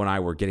time, Bo and I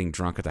were getting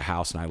drunk at the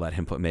house, and I let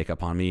him put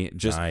makeup on me.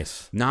 Just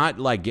nice. Not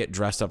like get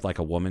dressed up like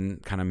a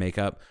woman kind of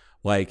makeup.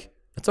 Like,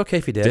 it's okay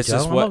if you did.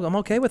 Joe. I'm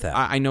okay with that.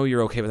 I know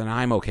you're okay with it, and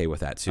I'm okay with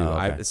that too. Oh,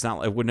 okay.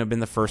 It wouldn't have been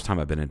the first time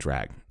I've been in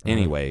drag.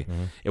 Anyway,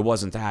 It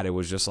wasn't that. It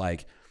was just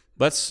like,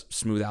 let's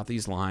smooth out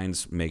these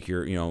lines, make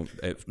your,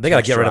 they got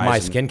to get rid of my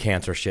skin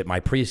cancer shit, my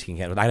pre-skin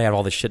cancer. I have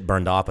all this shit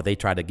burned off, but they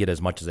tried to get as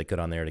much as they could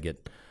on there to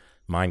get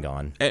mine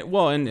gone.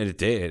 And it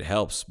did. It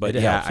helps. But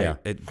it helps.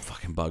 It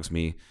fucking bugs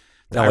me.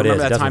 No, I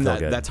remember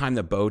that time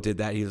that Bo did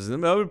that. He was,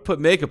 I put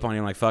makeup on you.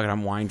 I'm like, fuck it,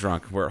 I'm wine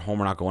drunk. We're at home.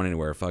 We're not going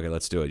anywhere. Fuck it,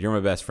 let's do it. You're my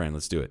best friend.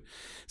 Let's do it.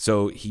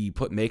 So he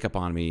put makeup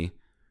on me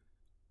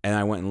And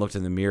I went and looked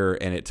in the mirror,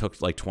 and it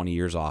took like 20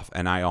 years off,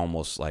 and I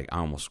almost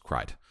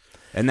cried.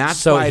 And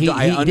that's why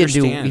I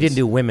understand. He didn't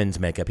do women's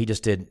makeup. He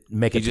just did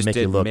makeup to make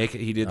you look.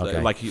 He did okay.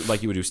 like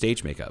you would do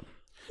stage makeup.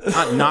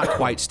 Not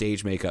quite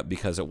stage makeup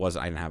because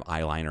I didn't have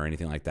eyeliner or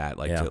anything like that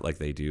like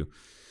they do.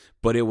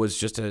 But it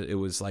was it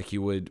was like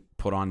you would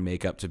put on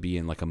makeup to be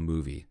in like a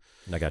movie.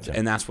 I gotcha.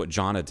 And that's what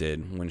Jonna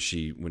did when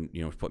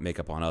put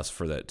makeup on us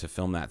to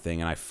film that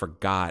thing. And I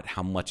forgot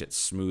how much it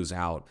smooths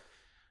out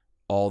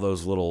all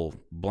those little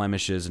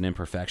blemishes and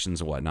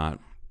imperfections and whatnot.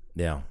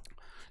 Yeah.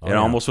 It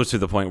almost was to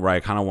the point where I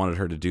kind of wanted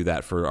her to do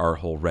that for our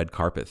whole red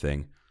carpet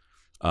thing,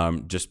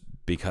 just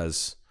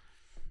because,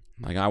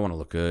 like, I want to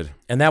look good.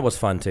 And that was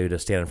fun too, to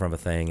stand in front of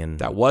a thing, and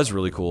that was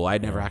really cool.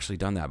 I'd never actually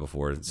done that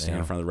before. Stand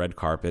in front of the red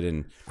carpet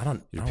and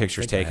your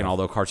pictures taken.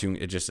 Although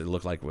it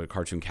looked like a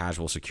cartoon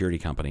casual security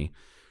company.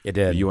 It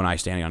did. You and I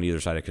standing on either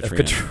side of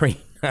Katrina.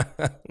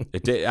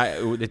 It did.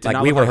 It did like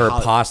not we look were like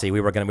her posse.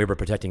 We were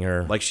protecting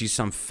her. Like she's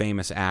some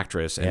famous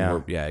actress.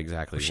 And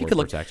exactly. She could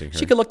protecting her.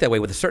 She could look that way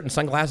with certain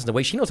sunglasses. The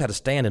way she knows how to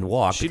stand and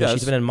walk because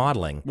she's been in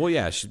modeling. Well,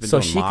 yeah, she's been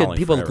doing modeling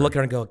people forever. look at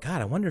her and go,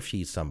 God, I wonder if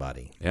she's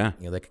somebody. Yeah,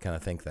 they could kind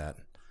of think that.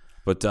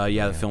 But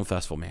the film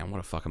festival, man, what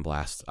a fucking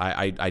blast!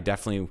 I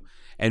definitely,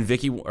 and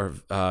Vicky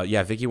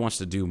wants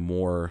to do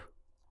more.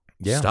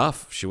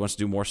 Stuff. She wants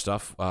to do more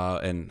stuff,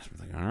 and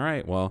like, all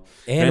right, well,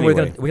 and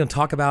anyway. we're gonna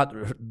talk about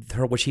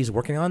her what she's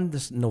working on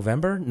this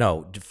November.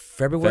 No,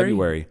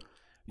 February.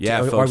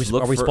 Yeah, are we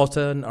supposed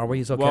to? Are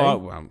we okay?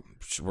 Well,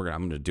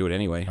 I'm gonna do it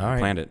anyway. I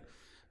planned it.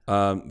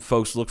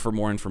 Folks, look for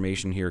more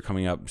information here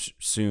coming up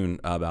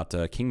soon about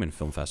Kingman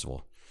Film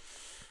Festival.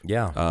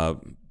 Yeah.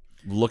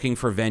 Looking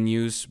for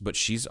venues, but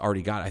she's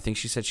already got. I think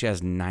she said she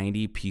has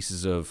 90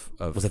 pieces of.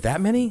 Was it that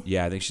many?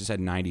 Yeah, I think she said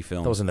 90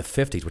 films. That was in the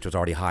 50s, which was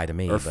already high to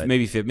me. Or but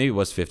maybe it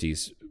was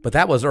 50s. But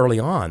that was early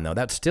on, though.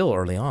 That's still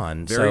early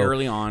on. Very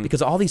early on.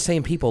 Because all these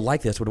same people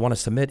like this would want to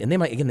submit, and they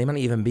might not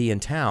even be in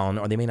town,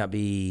 or they may not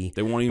be.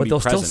 They won't even be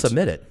present. present. But they'll still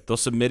submit it. They'll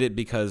submit it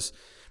because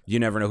you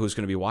never know who's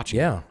going to be watching.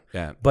 Yeah,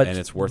 yeah. But and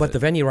it's worth it. But the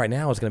venue right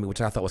now is going to be,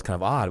 which I thought was kind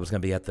of odd. It was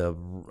going to be at the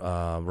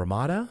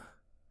Ramada.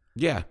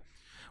 Yeah.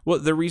 Well,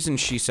 the reason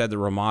she said the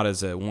Ramada is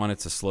that, one,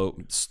 it's a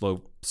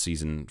slow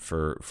season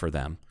for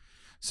them,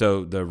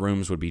 so the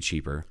rooms would be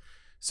cheaper.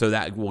 So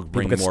that will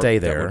bring people more. Stay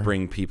there. That would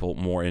bring people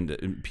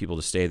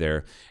to stay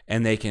there,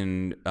 and they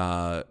can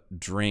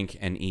drink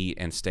and eat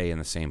and stay in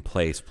the same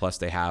place. Plus,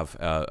 they have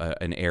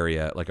an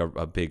area like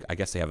a big. I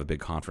guess they have a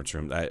big conference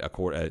room.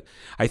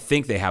 I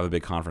think they have a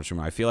big conference room.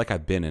 I feel like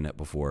I've been in it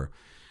before.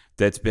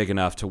 That's big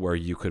enough to where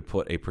you could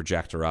put a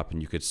projector up and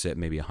you could sit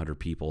maybe 100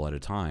 people at a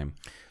time.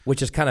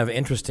 Which is kind of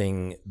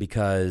interesting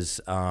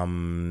because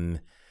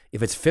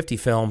if it's 50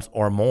 films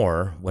or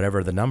more,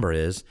 whatever the number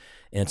is,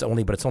 and it's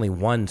only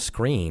one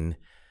screen,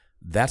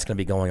 that's going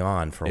to be going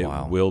on for a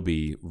while. It will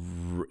be,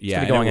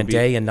 yeah. It's going on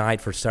day and night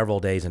for several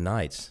days and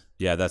nights.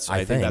 Yeah,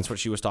 I think that's what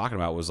she was talking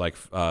about. Was like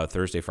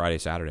Thursday, Friday,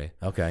 Saturday.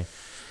 Okay.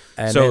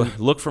 And so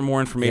look for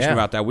more information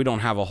about that. We don't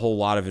have a whole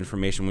lot of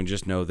information. We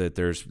just know that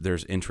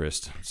there's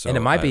interest. So, and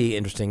it might be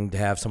interesting to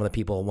have some of the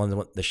people,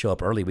 when they show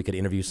up early, we could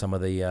interview some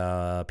of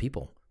the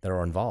people that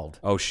are involved.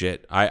 Oh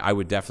shit! I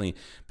would definitely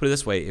put it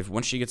this way: if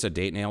once she gets a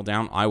date nailed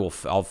down,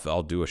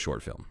 I'll do a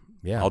short film.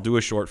 Yeah, I'll do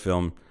a short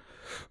film.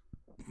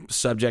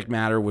 Subject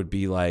matter would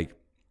be like,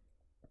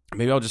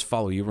 maybe I'll just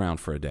follow you around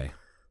for a day.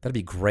 That'd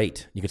be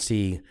great. You could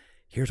see.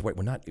 Here's what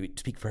we're not.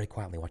 Speak very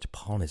quietly. Watch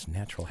Paul in his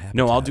natural habitat.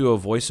 No, I'll do a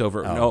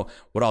voiceover. Oh. No,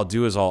 what I'll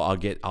do is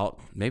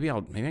maybe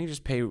I can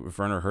just pay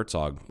Werner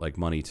Herzog like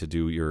money to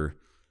do you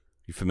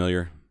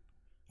familiar?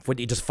 What,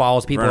 he just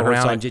follows people Werner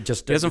around Herzog, and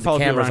just he doesn't follow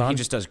people around. On? He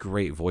just does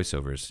great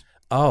voiceovers.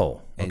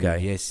 Oh, okay.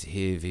 And yes,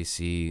 here we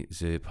see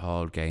the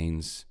Paul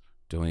Gaines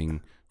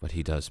doing what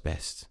he does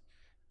best,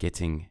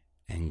 getting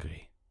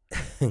angry.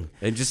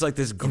 And just like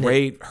this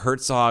great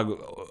Herzog,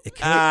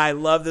 I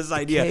love this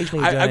idea.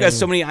 I've got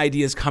so many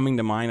ideas coming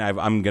to mind.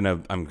 I'm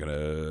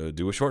gonna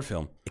do a short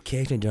film.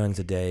 Occasionally during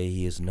the day,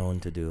 he is known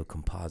to do a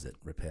composite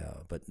repair,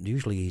 but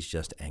usually he's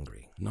just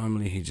angry.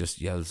 Normally, he just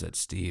yells at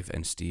Steve,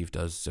 and Steve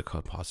does the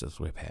composite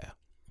repair.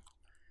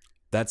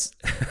 That's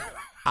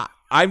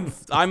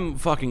I'm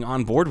fucking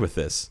on board with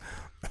this.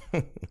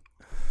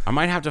 I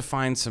might have to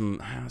find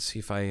some. Let's see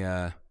if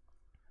I.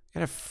 I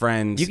got a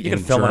friend. You can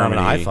film it on an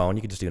iPhone.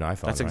 You could just do an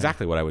iPhone. That's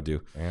exactly what I would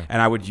do. Yeah.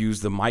 And I would use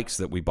the mics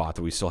that we bought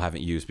that we still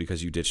haven't used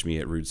because you ditched me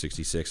at Route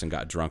 66 and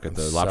got drunk at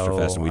the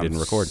Lobsterfest and we didn't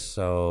record.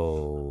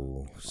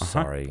 So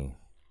sorry.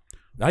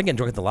 I didn't get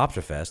drunk at the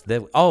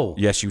Lobsterfest.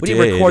 Yes, you did. did.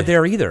 We didn't record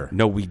there either.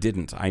 No, we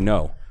didn't. I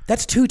know.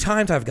 That's 2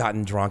 times I've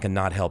gotten drunk and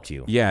not helped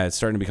you. Yeah, it's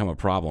starting to become a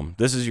problem.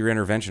 This is your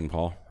intervention,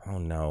 Paul. Oh,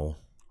 no.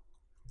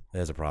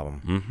 There's a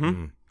problem.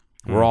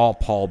 Mm-hmm. We're all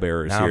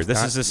pallbearers here.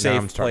 This is a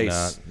safe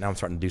place. Now I'm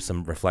starting to do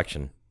some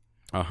reflection.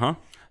 Uh-huh.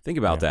 Think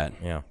about that.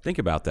 Yeah. Think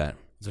about that.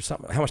 Is there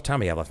something? How much time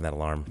do you have left in that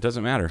alarm? It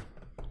doesn't matter.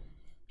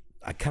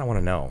 I kind of want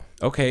to know.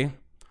 Okay.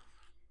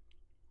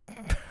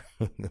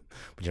 But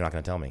you're not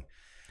going to tell me.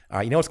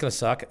 You know what's going to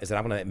suck is that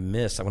I'm going to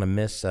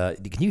miss.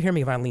 Can you hear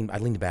me if I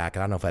leaned back? I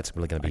don't know if that's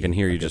really going to be. I can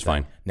hear you just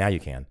fine. Now you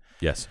can.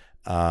 Yes.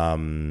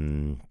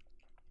 I'm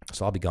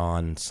So I'll be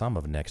gone some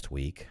of next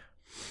week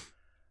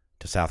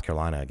to South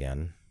Carolina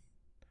again.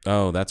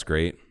 Oh, that's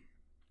great.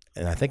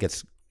 And I think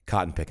it's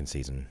cotton picking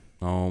season.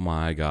 Oh,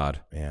 my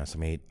God. Yeah, so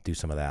maybe do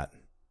some of that.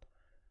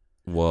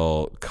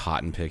 Well,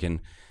 cotton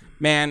picking.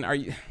 Man, are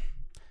you...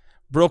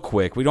 Real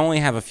quick, we only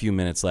have a few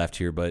minutes left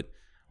here, but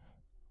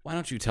why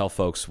don't you tell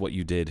folks what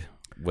you did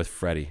with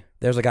Freddie?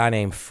 There's a guy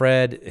named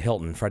Freddie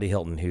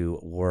Hilton, who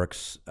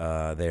works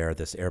there at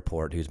this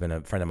airport, who's been a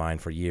friend of mine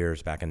for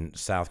years back in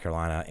South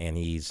Carolina, and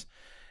he's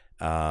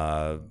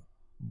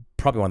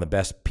probably one of the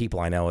best people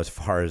I know as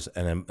far as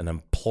an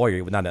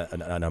employer, not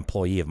an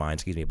employee of mine,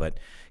 but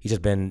he's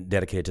just been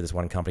dedicated to this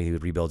one company who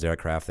rebuilds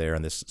aircraft there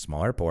in this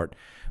small airport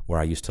where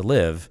I used to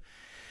live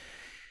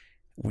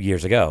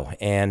years ago.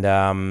 And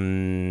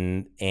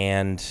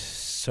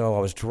so I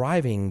was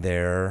driving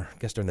there, I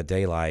guess during the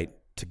daylight,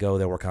 to go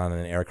there work on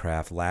an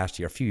aircraft last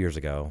year, a few years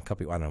ago, I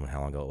don't know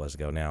how long ago it was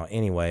ago now.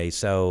 Anyway,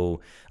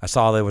 so I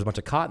saw there was a bunch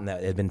of cotton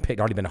that had been picked,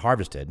 already been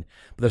harvested,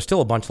 but there's still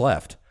a bunch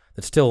left.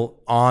 That's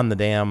still on the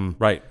damn,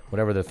 right,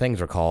 whatever the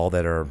things are called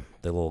that are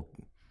the little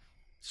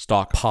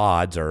stock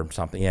pods or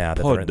something. Yeah,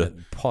 that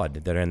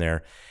are in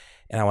there.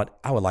 And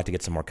I would like to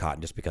get some more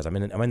cotton just because I'm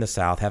in the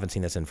South, haven't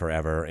seen this in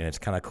forever, and it's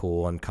kind of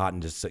cool. And cotton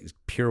just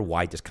pure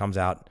white just comes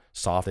out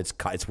soft. It's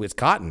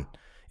cotton.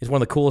 It's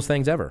one of the coolest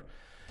things ever.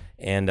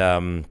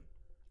 And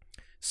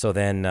so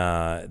then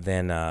I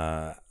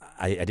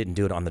didn't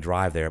do it on the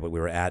drive there, but we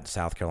were at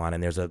South Carolina,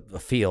 and there's a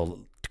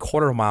field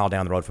quarter of a mile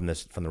down the road from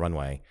the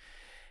runway.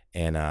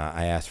 And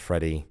I asked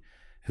Freddie,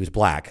 who's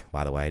black,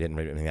 by the way, I didn't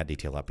bring that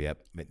detail up yet,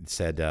 but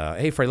said,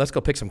 hey, Freddie, let's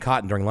go pick some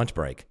cotton during lunch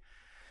break.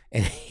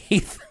 And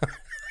he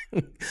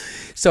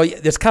so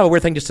it's kind of a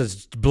weird thing just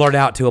to blurt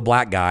out to a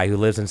black guy who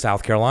lives in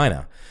South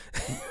Carolina.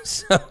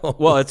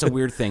 Well, it's a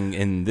weird thing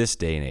in this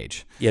day and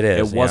age. It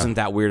is. It wasn't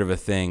that weird of a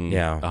thing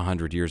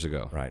 100 years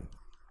ago. Right.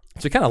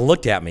 So he kind of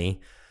looked at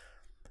me,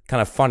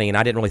 kind of funny, and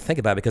I didn't really think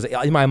about it because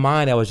in my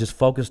mind I was just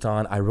focused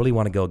on, I really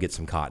want to go get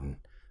some cotton.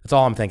 That's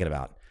all I'm thinking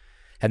about.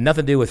 Had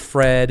nothing to do with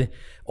Fred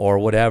or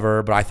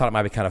whatever, but I thought it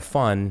might be kind of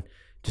fun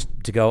just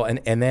to go.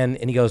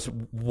 And he goes,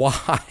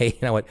 why?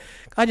 And I went,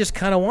 I just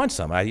kind of want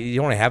some.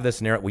 You want to have this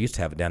in there? We used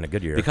to have it down in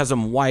Goodyear. Because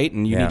I'm white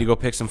and you need to go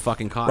pick some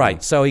fucking cotton.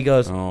 Right. So he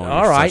goes,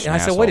 all right. And I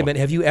said, wait a minute,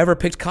 have you ever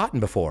picked cotton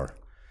before?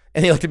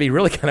 And he looked at me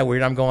really kind of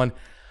weird. I'm going,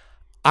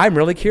 I'm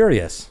really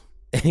curious.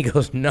 And he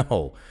goes,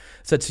 no.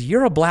 I said, so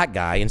you're a black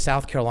guy in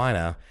South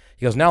Carolina.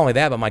 He goes, not only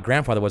that, but my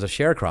grandfather was a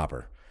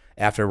sharecropper.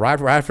 After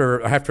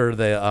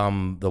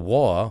the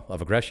war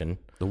of aggression.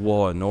 The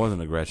war of northern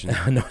aggression.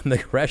 Northern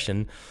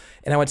aggression.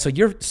 And I went, so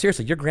your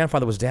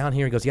grandfather was down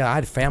here? He goes, yeah, I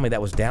had family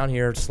that was down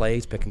here,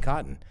 slaves picking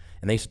cotton.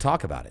 And they used to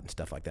talk about it and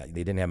stuff like that.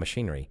 They didn't have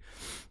machinery.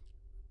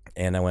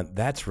 And I went,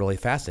 that's really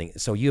fascinating.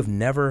 So I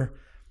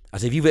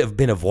said, have you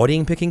been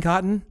avoiding picking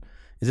cotton?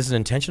 Is this an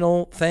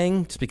intentional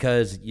thing just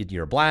because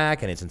you're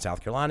black and it's in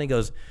South Carolina? He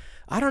goes,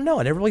 I don't know.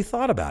 I never really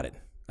thought about it.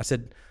 I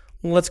said,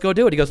 well, let's go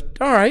do it. He goes,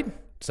 all right.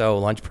 So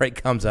lunch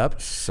break comes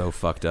up. So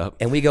fucked up.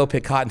 And we go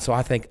pick cotton. So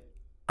I think,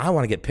 I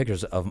want to get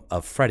pictures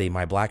of Freddie,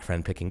 my black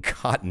friend, picking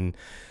cotton.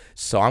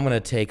 So I'm going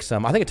to take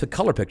some, I think I took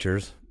color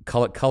pictures,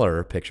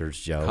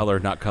 Joe. Color,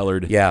 not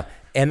colored. Yeah.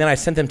 And then I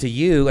sent them to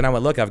you, and I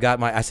went, look,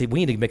 I said, we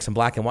need to mix some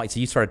black and white. So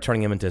you started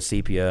turning them into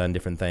sepia and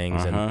different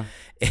things. Uh-huh.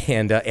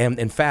 And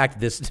in fact,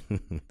 this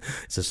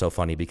is so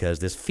funny because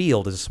this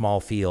field is a small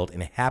field,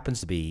 and it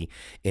happens to be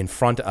in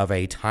front of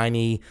a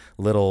tiny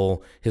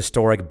little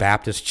historic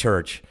Baptist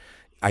church.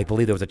 I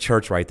believe there was a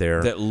church right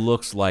there. That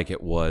looks like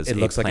it was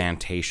a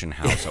plantation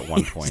house at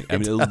one point. I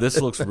mean, this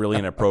looks really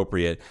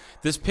inappropriate.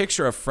 This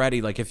picture of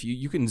Freddie, like if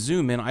you can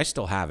zoom in, I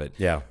still have it.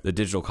 Yeah. The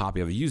digital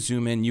copy of it. You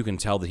zoom in, you can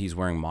tell that he's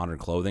wearing modern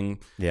clothing.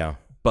 Yeah.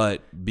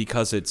 But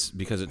because it's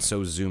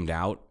so zoomed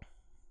out,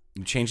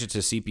 you change it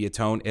to sepia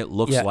tone, it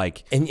looks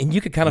like... And you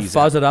could kind of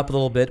fuzz it up a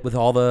little bit with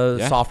all the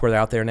software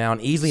out there now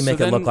and easily make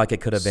it look like it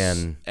could have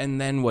been...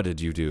 And then what did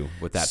you do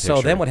with that picture?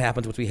 So then what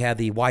happens was we had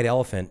the white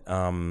elephant...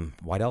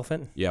 White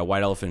elephant? Yeah,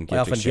 white elephant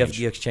gift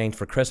exchange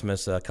for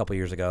Christmas a couple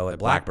years ago at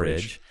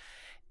Blackbridge.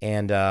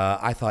 And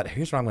I thought,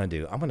 here's what I'm going to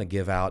do. I'm going to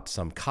give out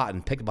some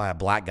cotton picked by a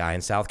black guy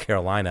in South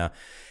Carolina,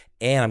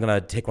 and I'm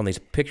going to take one of these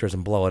pictures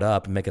and blow it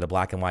up and make it a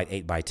black and white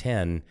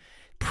 8x10,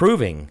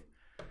 proving...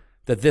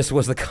 that this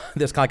was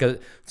this kind of like a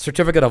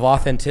certificate of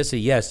authenticity.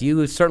 Yes,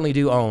 you certainly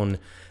do own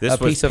a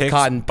piece of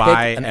cotton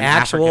by an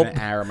actual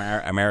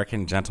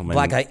American gentleman,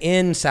 black guy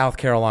in South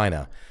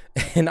Carolina.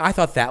 And I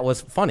thought that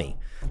was funny.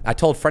 I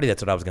told Freddie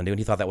that's what I was going to do, and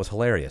he thought that was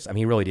hilarious. I mean,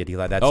 he really did. He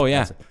thought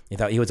he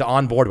thought he was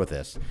on board with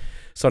this.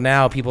 So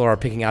now people are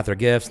picking out their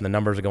gifts, and the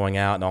numbers are going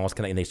out, and all this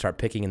kind of, and they start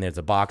picking, and there's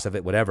a box of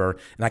it, whatever.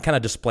 And I kind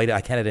of displayed it.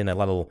 I had it in a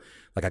little,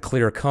 like a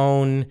clear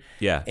cone,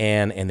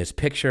 and this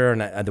picture,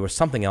 and there was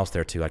something else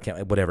there too. I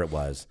can't, whatever it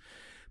was.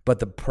 But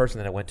the person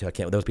that I went to,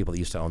 those people that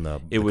used to own the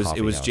was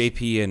coffee house.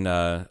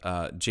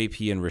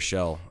 JP and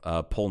Rochelle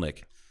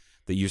Polnick.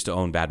 that used to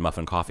own Bad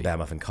Muffin Coffee. Bad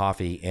Muffin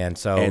Coffee, and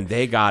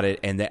they got it,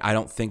 and I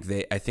think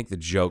the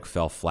joke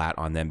fell flat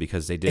on them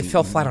because they didn't. It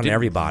fell flat on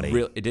everybody.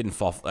 It didn't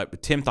fall.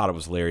 Tim thought it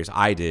was hilarious.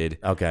 I did.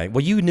 Okay,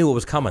 well, you knew it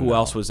was coming. Who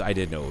else was? I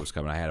did know it was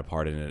coming. I had a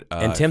part in it,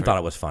 and Tim thought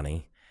it was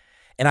funny,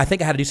 and I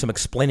think I had to do some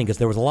explaining because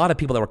there was a lot of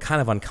people that were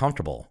kind of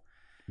uncomfortable.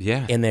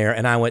 Yeah. In there,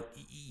 and I went,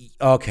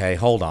 okay,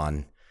 hold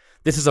on.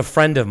 This is a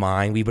friend of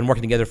mine. We've been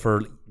working together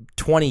for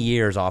 20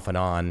 years off and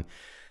on.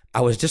 I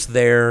was just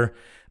there.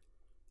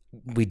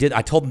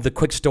 I told them the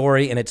quick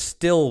story, and it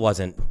still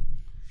wasn't.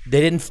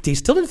 He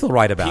still didn't feel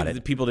right about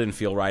it. People didn't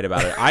feel right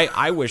about it.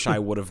 I wish I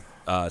would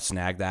have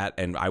snagged that,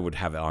 and I would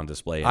have it on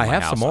display in my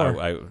have house. some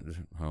more.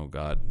 Oh,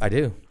 God. I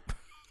do.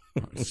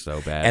 It's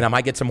so bad. And I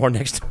might get some more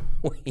next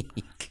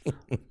week.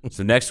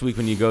 So next week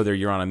when you go there,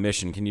 you're on a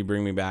mission. Can you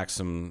bring me back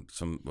some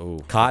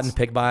cotton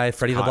picked by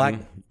Freddie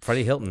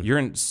Hilton. You're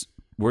in.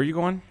 Where are you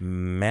going?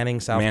 Manning,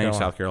 South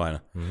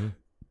Carolina. Mm-hmm.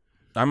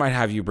 I might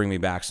have you bring me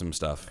back some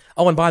stuff.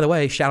 Oh, and by the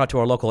way, shout out to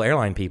our local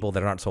airline people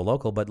that aren't so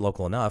local, but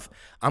local enough.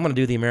 I'm going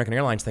to do the American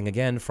Airlines thing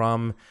again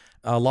from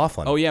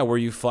Laughlin. Oh, yeah, where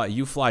you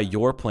fly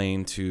your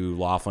plane to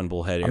Laughlin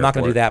Bullhead Airport. I'm not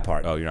going to do that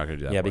part. Oh, you're not going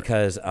to do that part.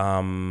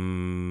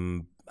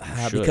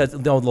 Because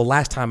the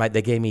last time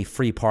they gave me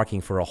free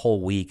parking for a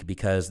whole week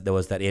because there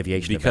was that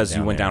aviation event. Because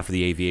you went down for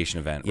the aviation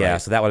event, yeah,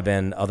 right? So that would have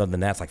been, other than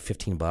that, it's like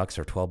 $15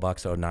 or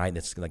 $12 a night.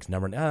 It's like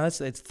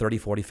it's 30,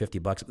 40,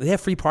 $50. They have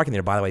free parking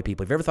there, by the way,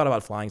 people. If you've ever thought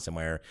about flying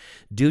somewhere,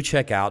 do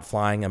check out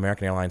flying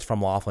American Airlines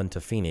from Laughlin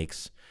to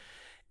Phoenix.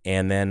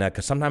 And then,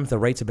 because sometimes the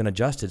rates have been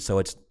adjusted, so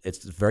it's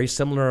very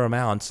similar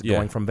amounts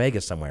going from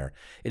Vegas somewhere.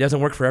 It doesn't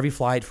work for every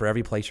flight, for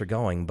every place you're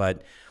going,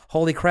 but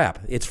holy crap,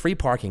 it's free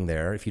parking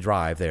there if you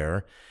drive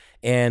there.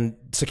 And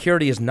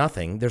security is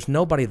nothing. There's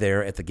nobody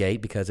there at the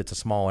gate because it's a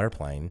small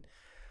airplane.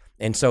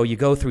 And so you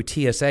go through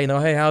TSA and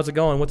hey, how's it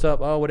going? What's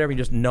up? Oh, whatever.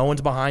 No one's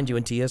behind you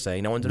in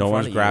TSA. No one's in front of you. No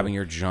one's grabbing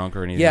your junk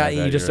or anything. Yeah, like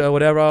that. you just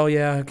whatever. Oh,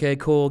 yeah, okay,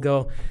 cool,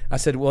 go. I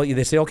said, well,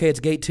 they say, okay, it's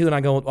gate 2. And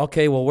I go,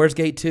 okay, well, where's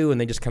gate 2? And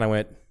they just kind of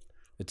went,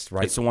 it's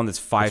right. It's the one that's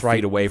 5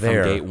 feet away from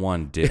gate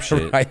 1,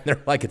 dipshit. Right,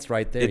 they're like, it's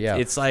right there, yeah.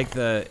 It's like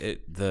have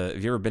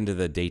you ever been to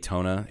the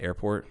Daytona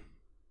airport?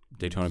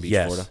 Daytona Beach,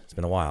 yes, Florida? It's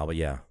been a while, but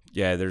yeah.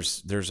 Yeah,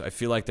 there's. I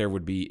feel like there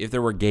would be, if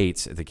there were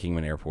gates at the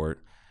Kingman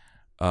Airport,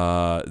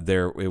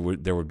 there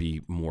would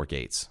be more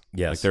gates.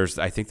 Yes, like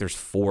I think there's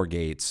 4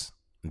 gates.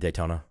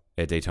 Daytona.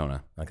 At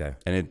Daytona. Okay.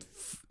 And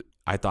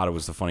I thought it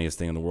was the funniest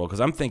thing in the world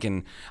because I'm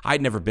thinking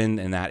I'd never been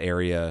in that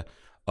area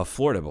of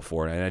Florida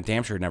before, and I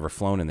damn sure had never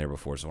flown in there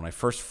before. So when I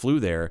first flew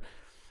there,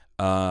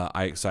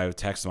 I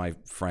texted my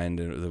friend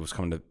that was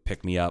coming to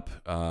pick me up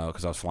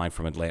because I was flying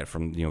from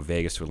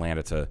Vegas to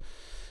Atlanta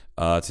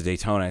to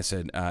Daytona. I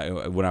said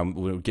when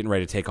I'm getting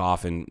ready to take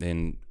off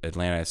in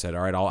Atlanta, I said,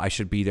 all right, I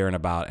should be there in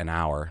about an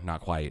hour,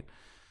 not quite.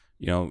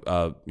 Go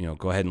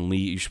ahead and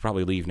leave. You should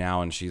probably leave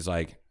now. And she's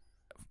like,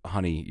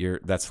 honey,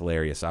 that's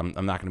hilarious. I'm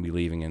not going to be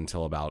leaving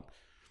until about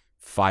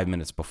 5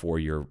 minutes before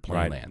your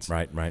plane lands.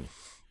 Right.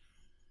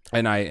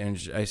 And I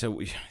said,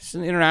 it's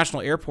an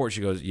international airport.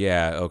 She goes,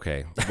 yeah,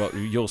 okay. Well,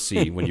 you'll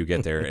see when you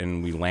get there.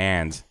 And we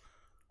land.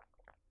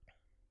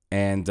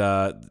 And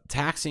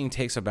taxiing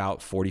takes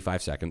about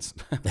 45 seconds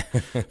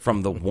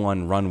from the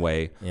one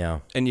runway. Yeah.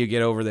 And you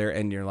get over there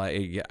and you're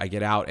like, I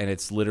get out and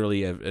it's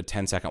literally a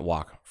 10-second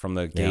walk from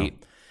the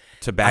gate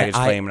to baggage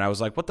claim. And I was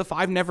like, what the fuck?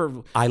 I've never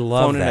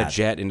flown in a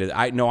jet into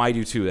I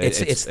do too.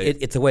 It's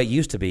the way it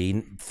used to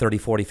be 30,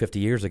 40, 50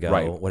 years ago,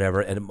 right.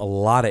 Whatever, at a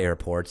lot of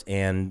airports.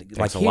 And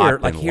like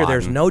here,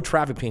 there's no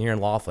traffic between here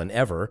and Laughlin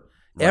ever.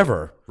 Right.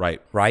 Ever.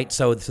 Right.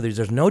 So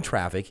there's no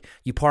traffic.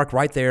 You park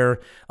right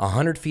there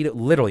 100 feet,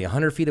 literally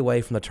 100 feet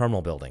away from the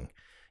terminal building.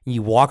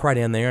 You walk right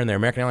in there, and the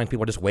American Airlines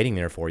people are just waiting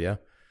there for you.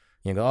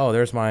 You go, oh,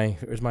 there's my,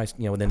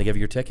 and then they give you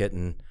your ticket,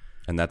 and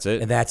that's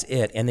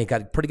it. And they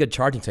got pretty good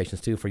charging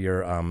stations too for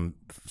your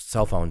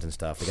cell phones and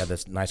stuff. They got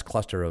this nice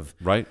cluster of.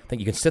 Right. I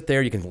think you can sit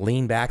there, you can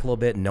lean back a little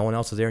bit, and no one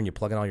else is there, and you're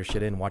plugging all your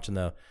shit in, watching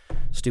the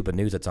stupid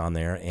news that's on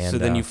there. And so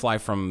then you fly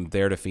from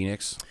there to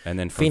Phoenix, and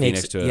then from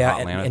Phoenix to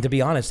Atlanta. And to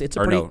be honest, it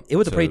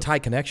was a pretty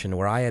tight connection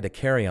where I had to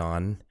carry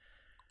on,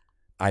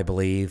 I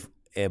believe,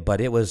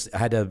 but I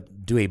had to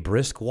do a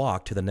brisk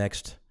walk to the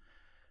next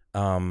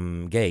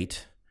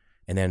gate,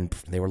 and then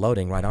they were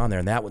loading right on there,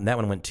 and that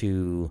one went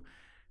to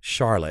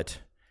Charlotte,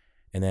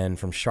 and then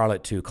from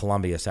Charlotte to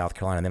Columbia, South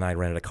Carolina, and then I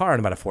rented a car in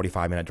about a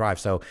 45-minute drive.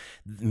 So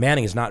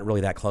Manning is not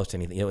really that close to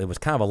anything. It was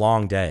kind of a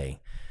long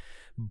day,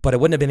 but it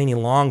wouldn't have been any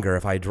longer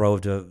if I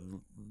drove to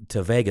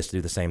Vegas to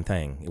do the same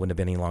thing. It wouldn't have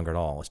been any longer at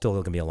all. It's still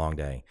going to be a long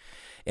day.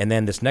 And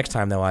then this next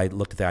time, though, I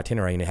looked at the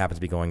itinerary, and it happens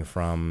to be going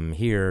from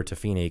here to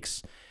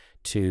Phoenix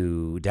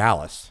to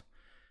Dallas,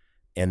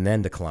 and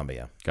then to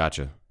Columbia.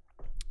 Gotcha.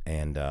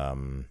 And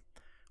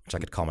which I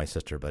could call my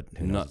sister, but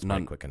who knows? It's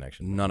a quick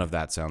connection. None of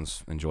that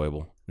sounds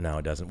enjoyable. No,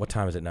 it doesn't. What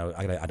time is it now?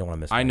 I don't want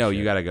to miss. I know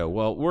you got to go.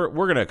 Well,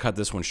 we're gonna cut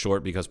this one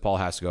short because Paul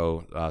has to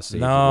go save.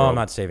 No, the world. I'm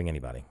not saving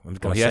anybody. I'm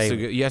going he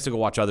has to go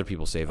watch other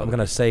people save. I'm going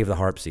to save the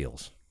harp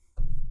seals.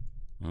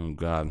 Oh,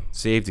 God.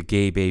 Save the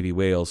gay baby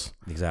whales.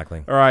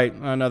 Exactly. All right.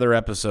 Another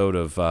episode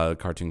of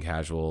Cartoon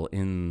Casual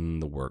in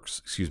the works.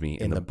 Excuse me.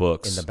 In the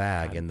books. In the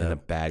bag. In the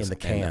bags. In the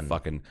can. And the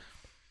fucking...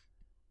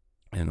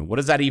 And what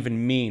does that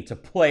even mean to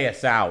play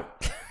us out?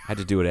 I had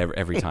to do it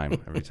every time.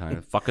 Every time.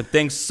 The fucking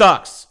thing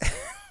sucks.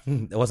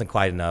 It wasn't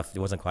quite enough. It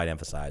wasn't quite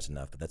emphasized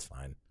enough, but that's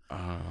fine.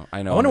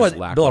 I know. I wonder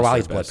what Bill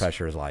O'Reilly's blood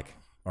pressure is like,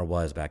 or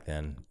was back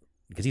then,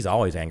 because he's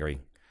always angry.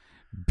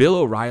 Bill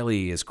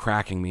O'Reilly is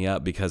cracking me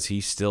up because he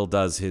still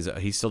does his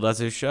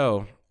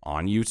show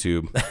on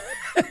YouTube,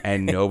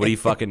 and nobody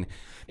fucking.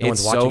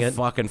 It's so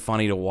fucking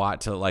funny to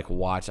watch.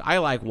 I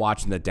like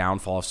watching the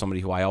downfall of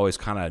somebody who I always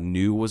kind of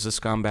knew was a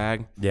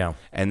scumbag. Yeah,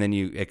 and then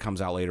it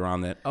comes out later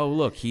on that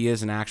look, he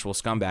is an actual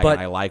scumbag, and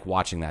I like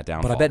watching that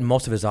downfall. But I bet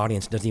most of his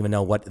audience doesn't even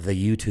know what the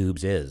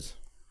YouTubes is,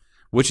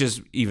 which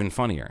is even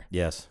funnier.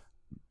 Yes.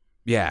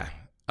 Yeah.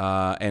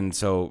 And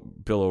so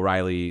Bill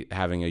O'Reilly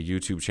having a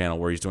YouTube channel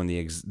where he's doing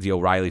the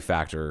O'Reilly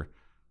Factor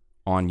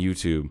on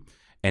YouTube,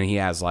 and he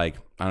has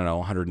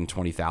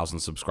 120,000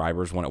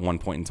 subscribers. When at one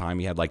point in time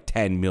he had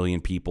 10 million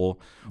people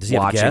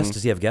watching.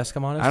 Does he have guests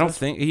come on? I don't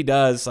think he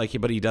does.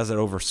 But he does it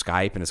over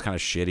Skype, and it's kind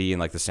of shitty,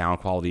 and the sound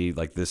quality.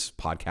 This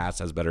podcast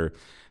has better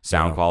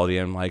sound quality.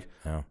 And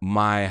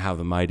my, how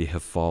the mighty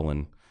have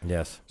fallen.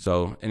 Yes.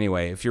 So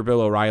anyway, if you're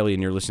Bill O'Reilly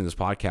and you're listening to this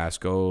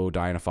podcast, go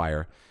die in a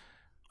fire.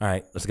 All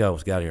right, let's go.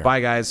 Let's get out of here. Bye,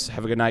 guys.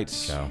 Have a good night.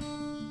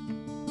 Ciao.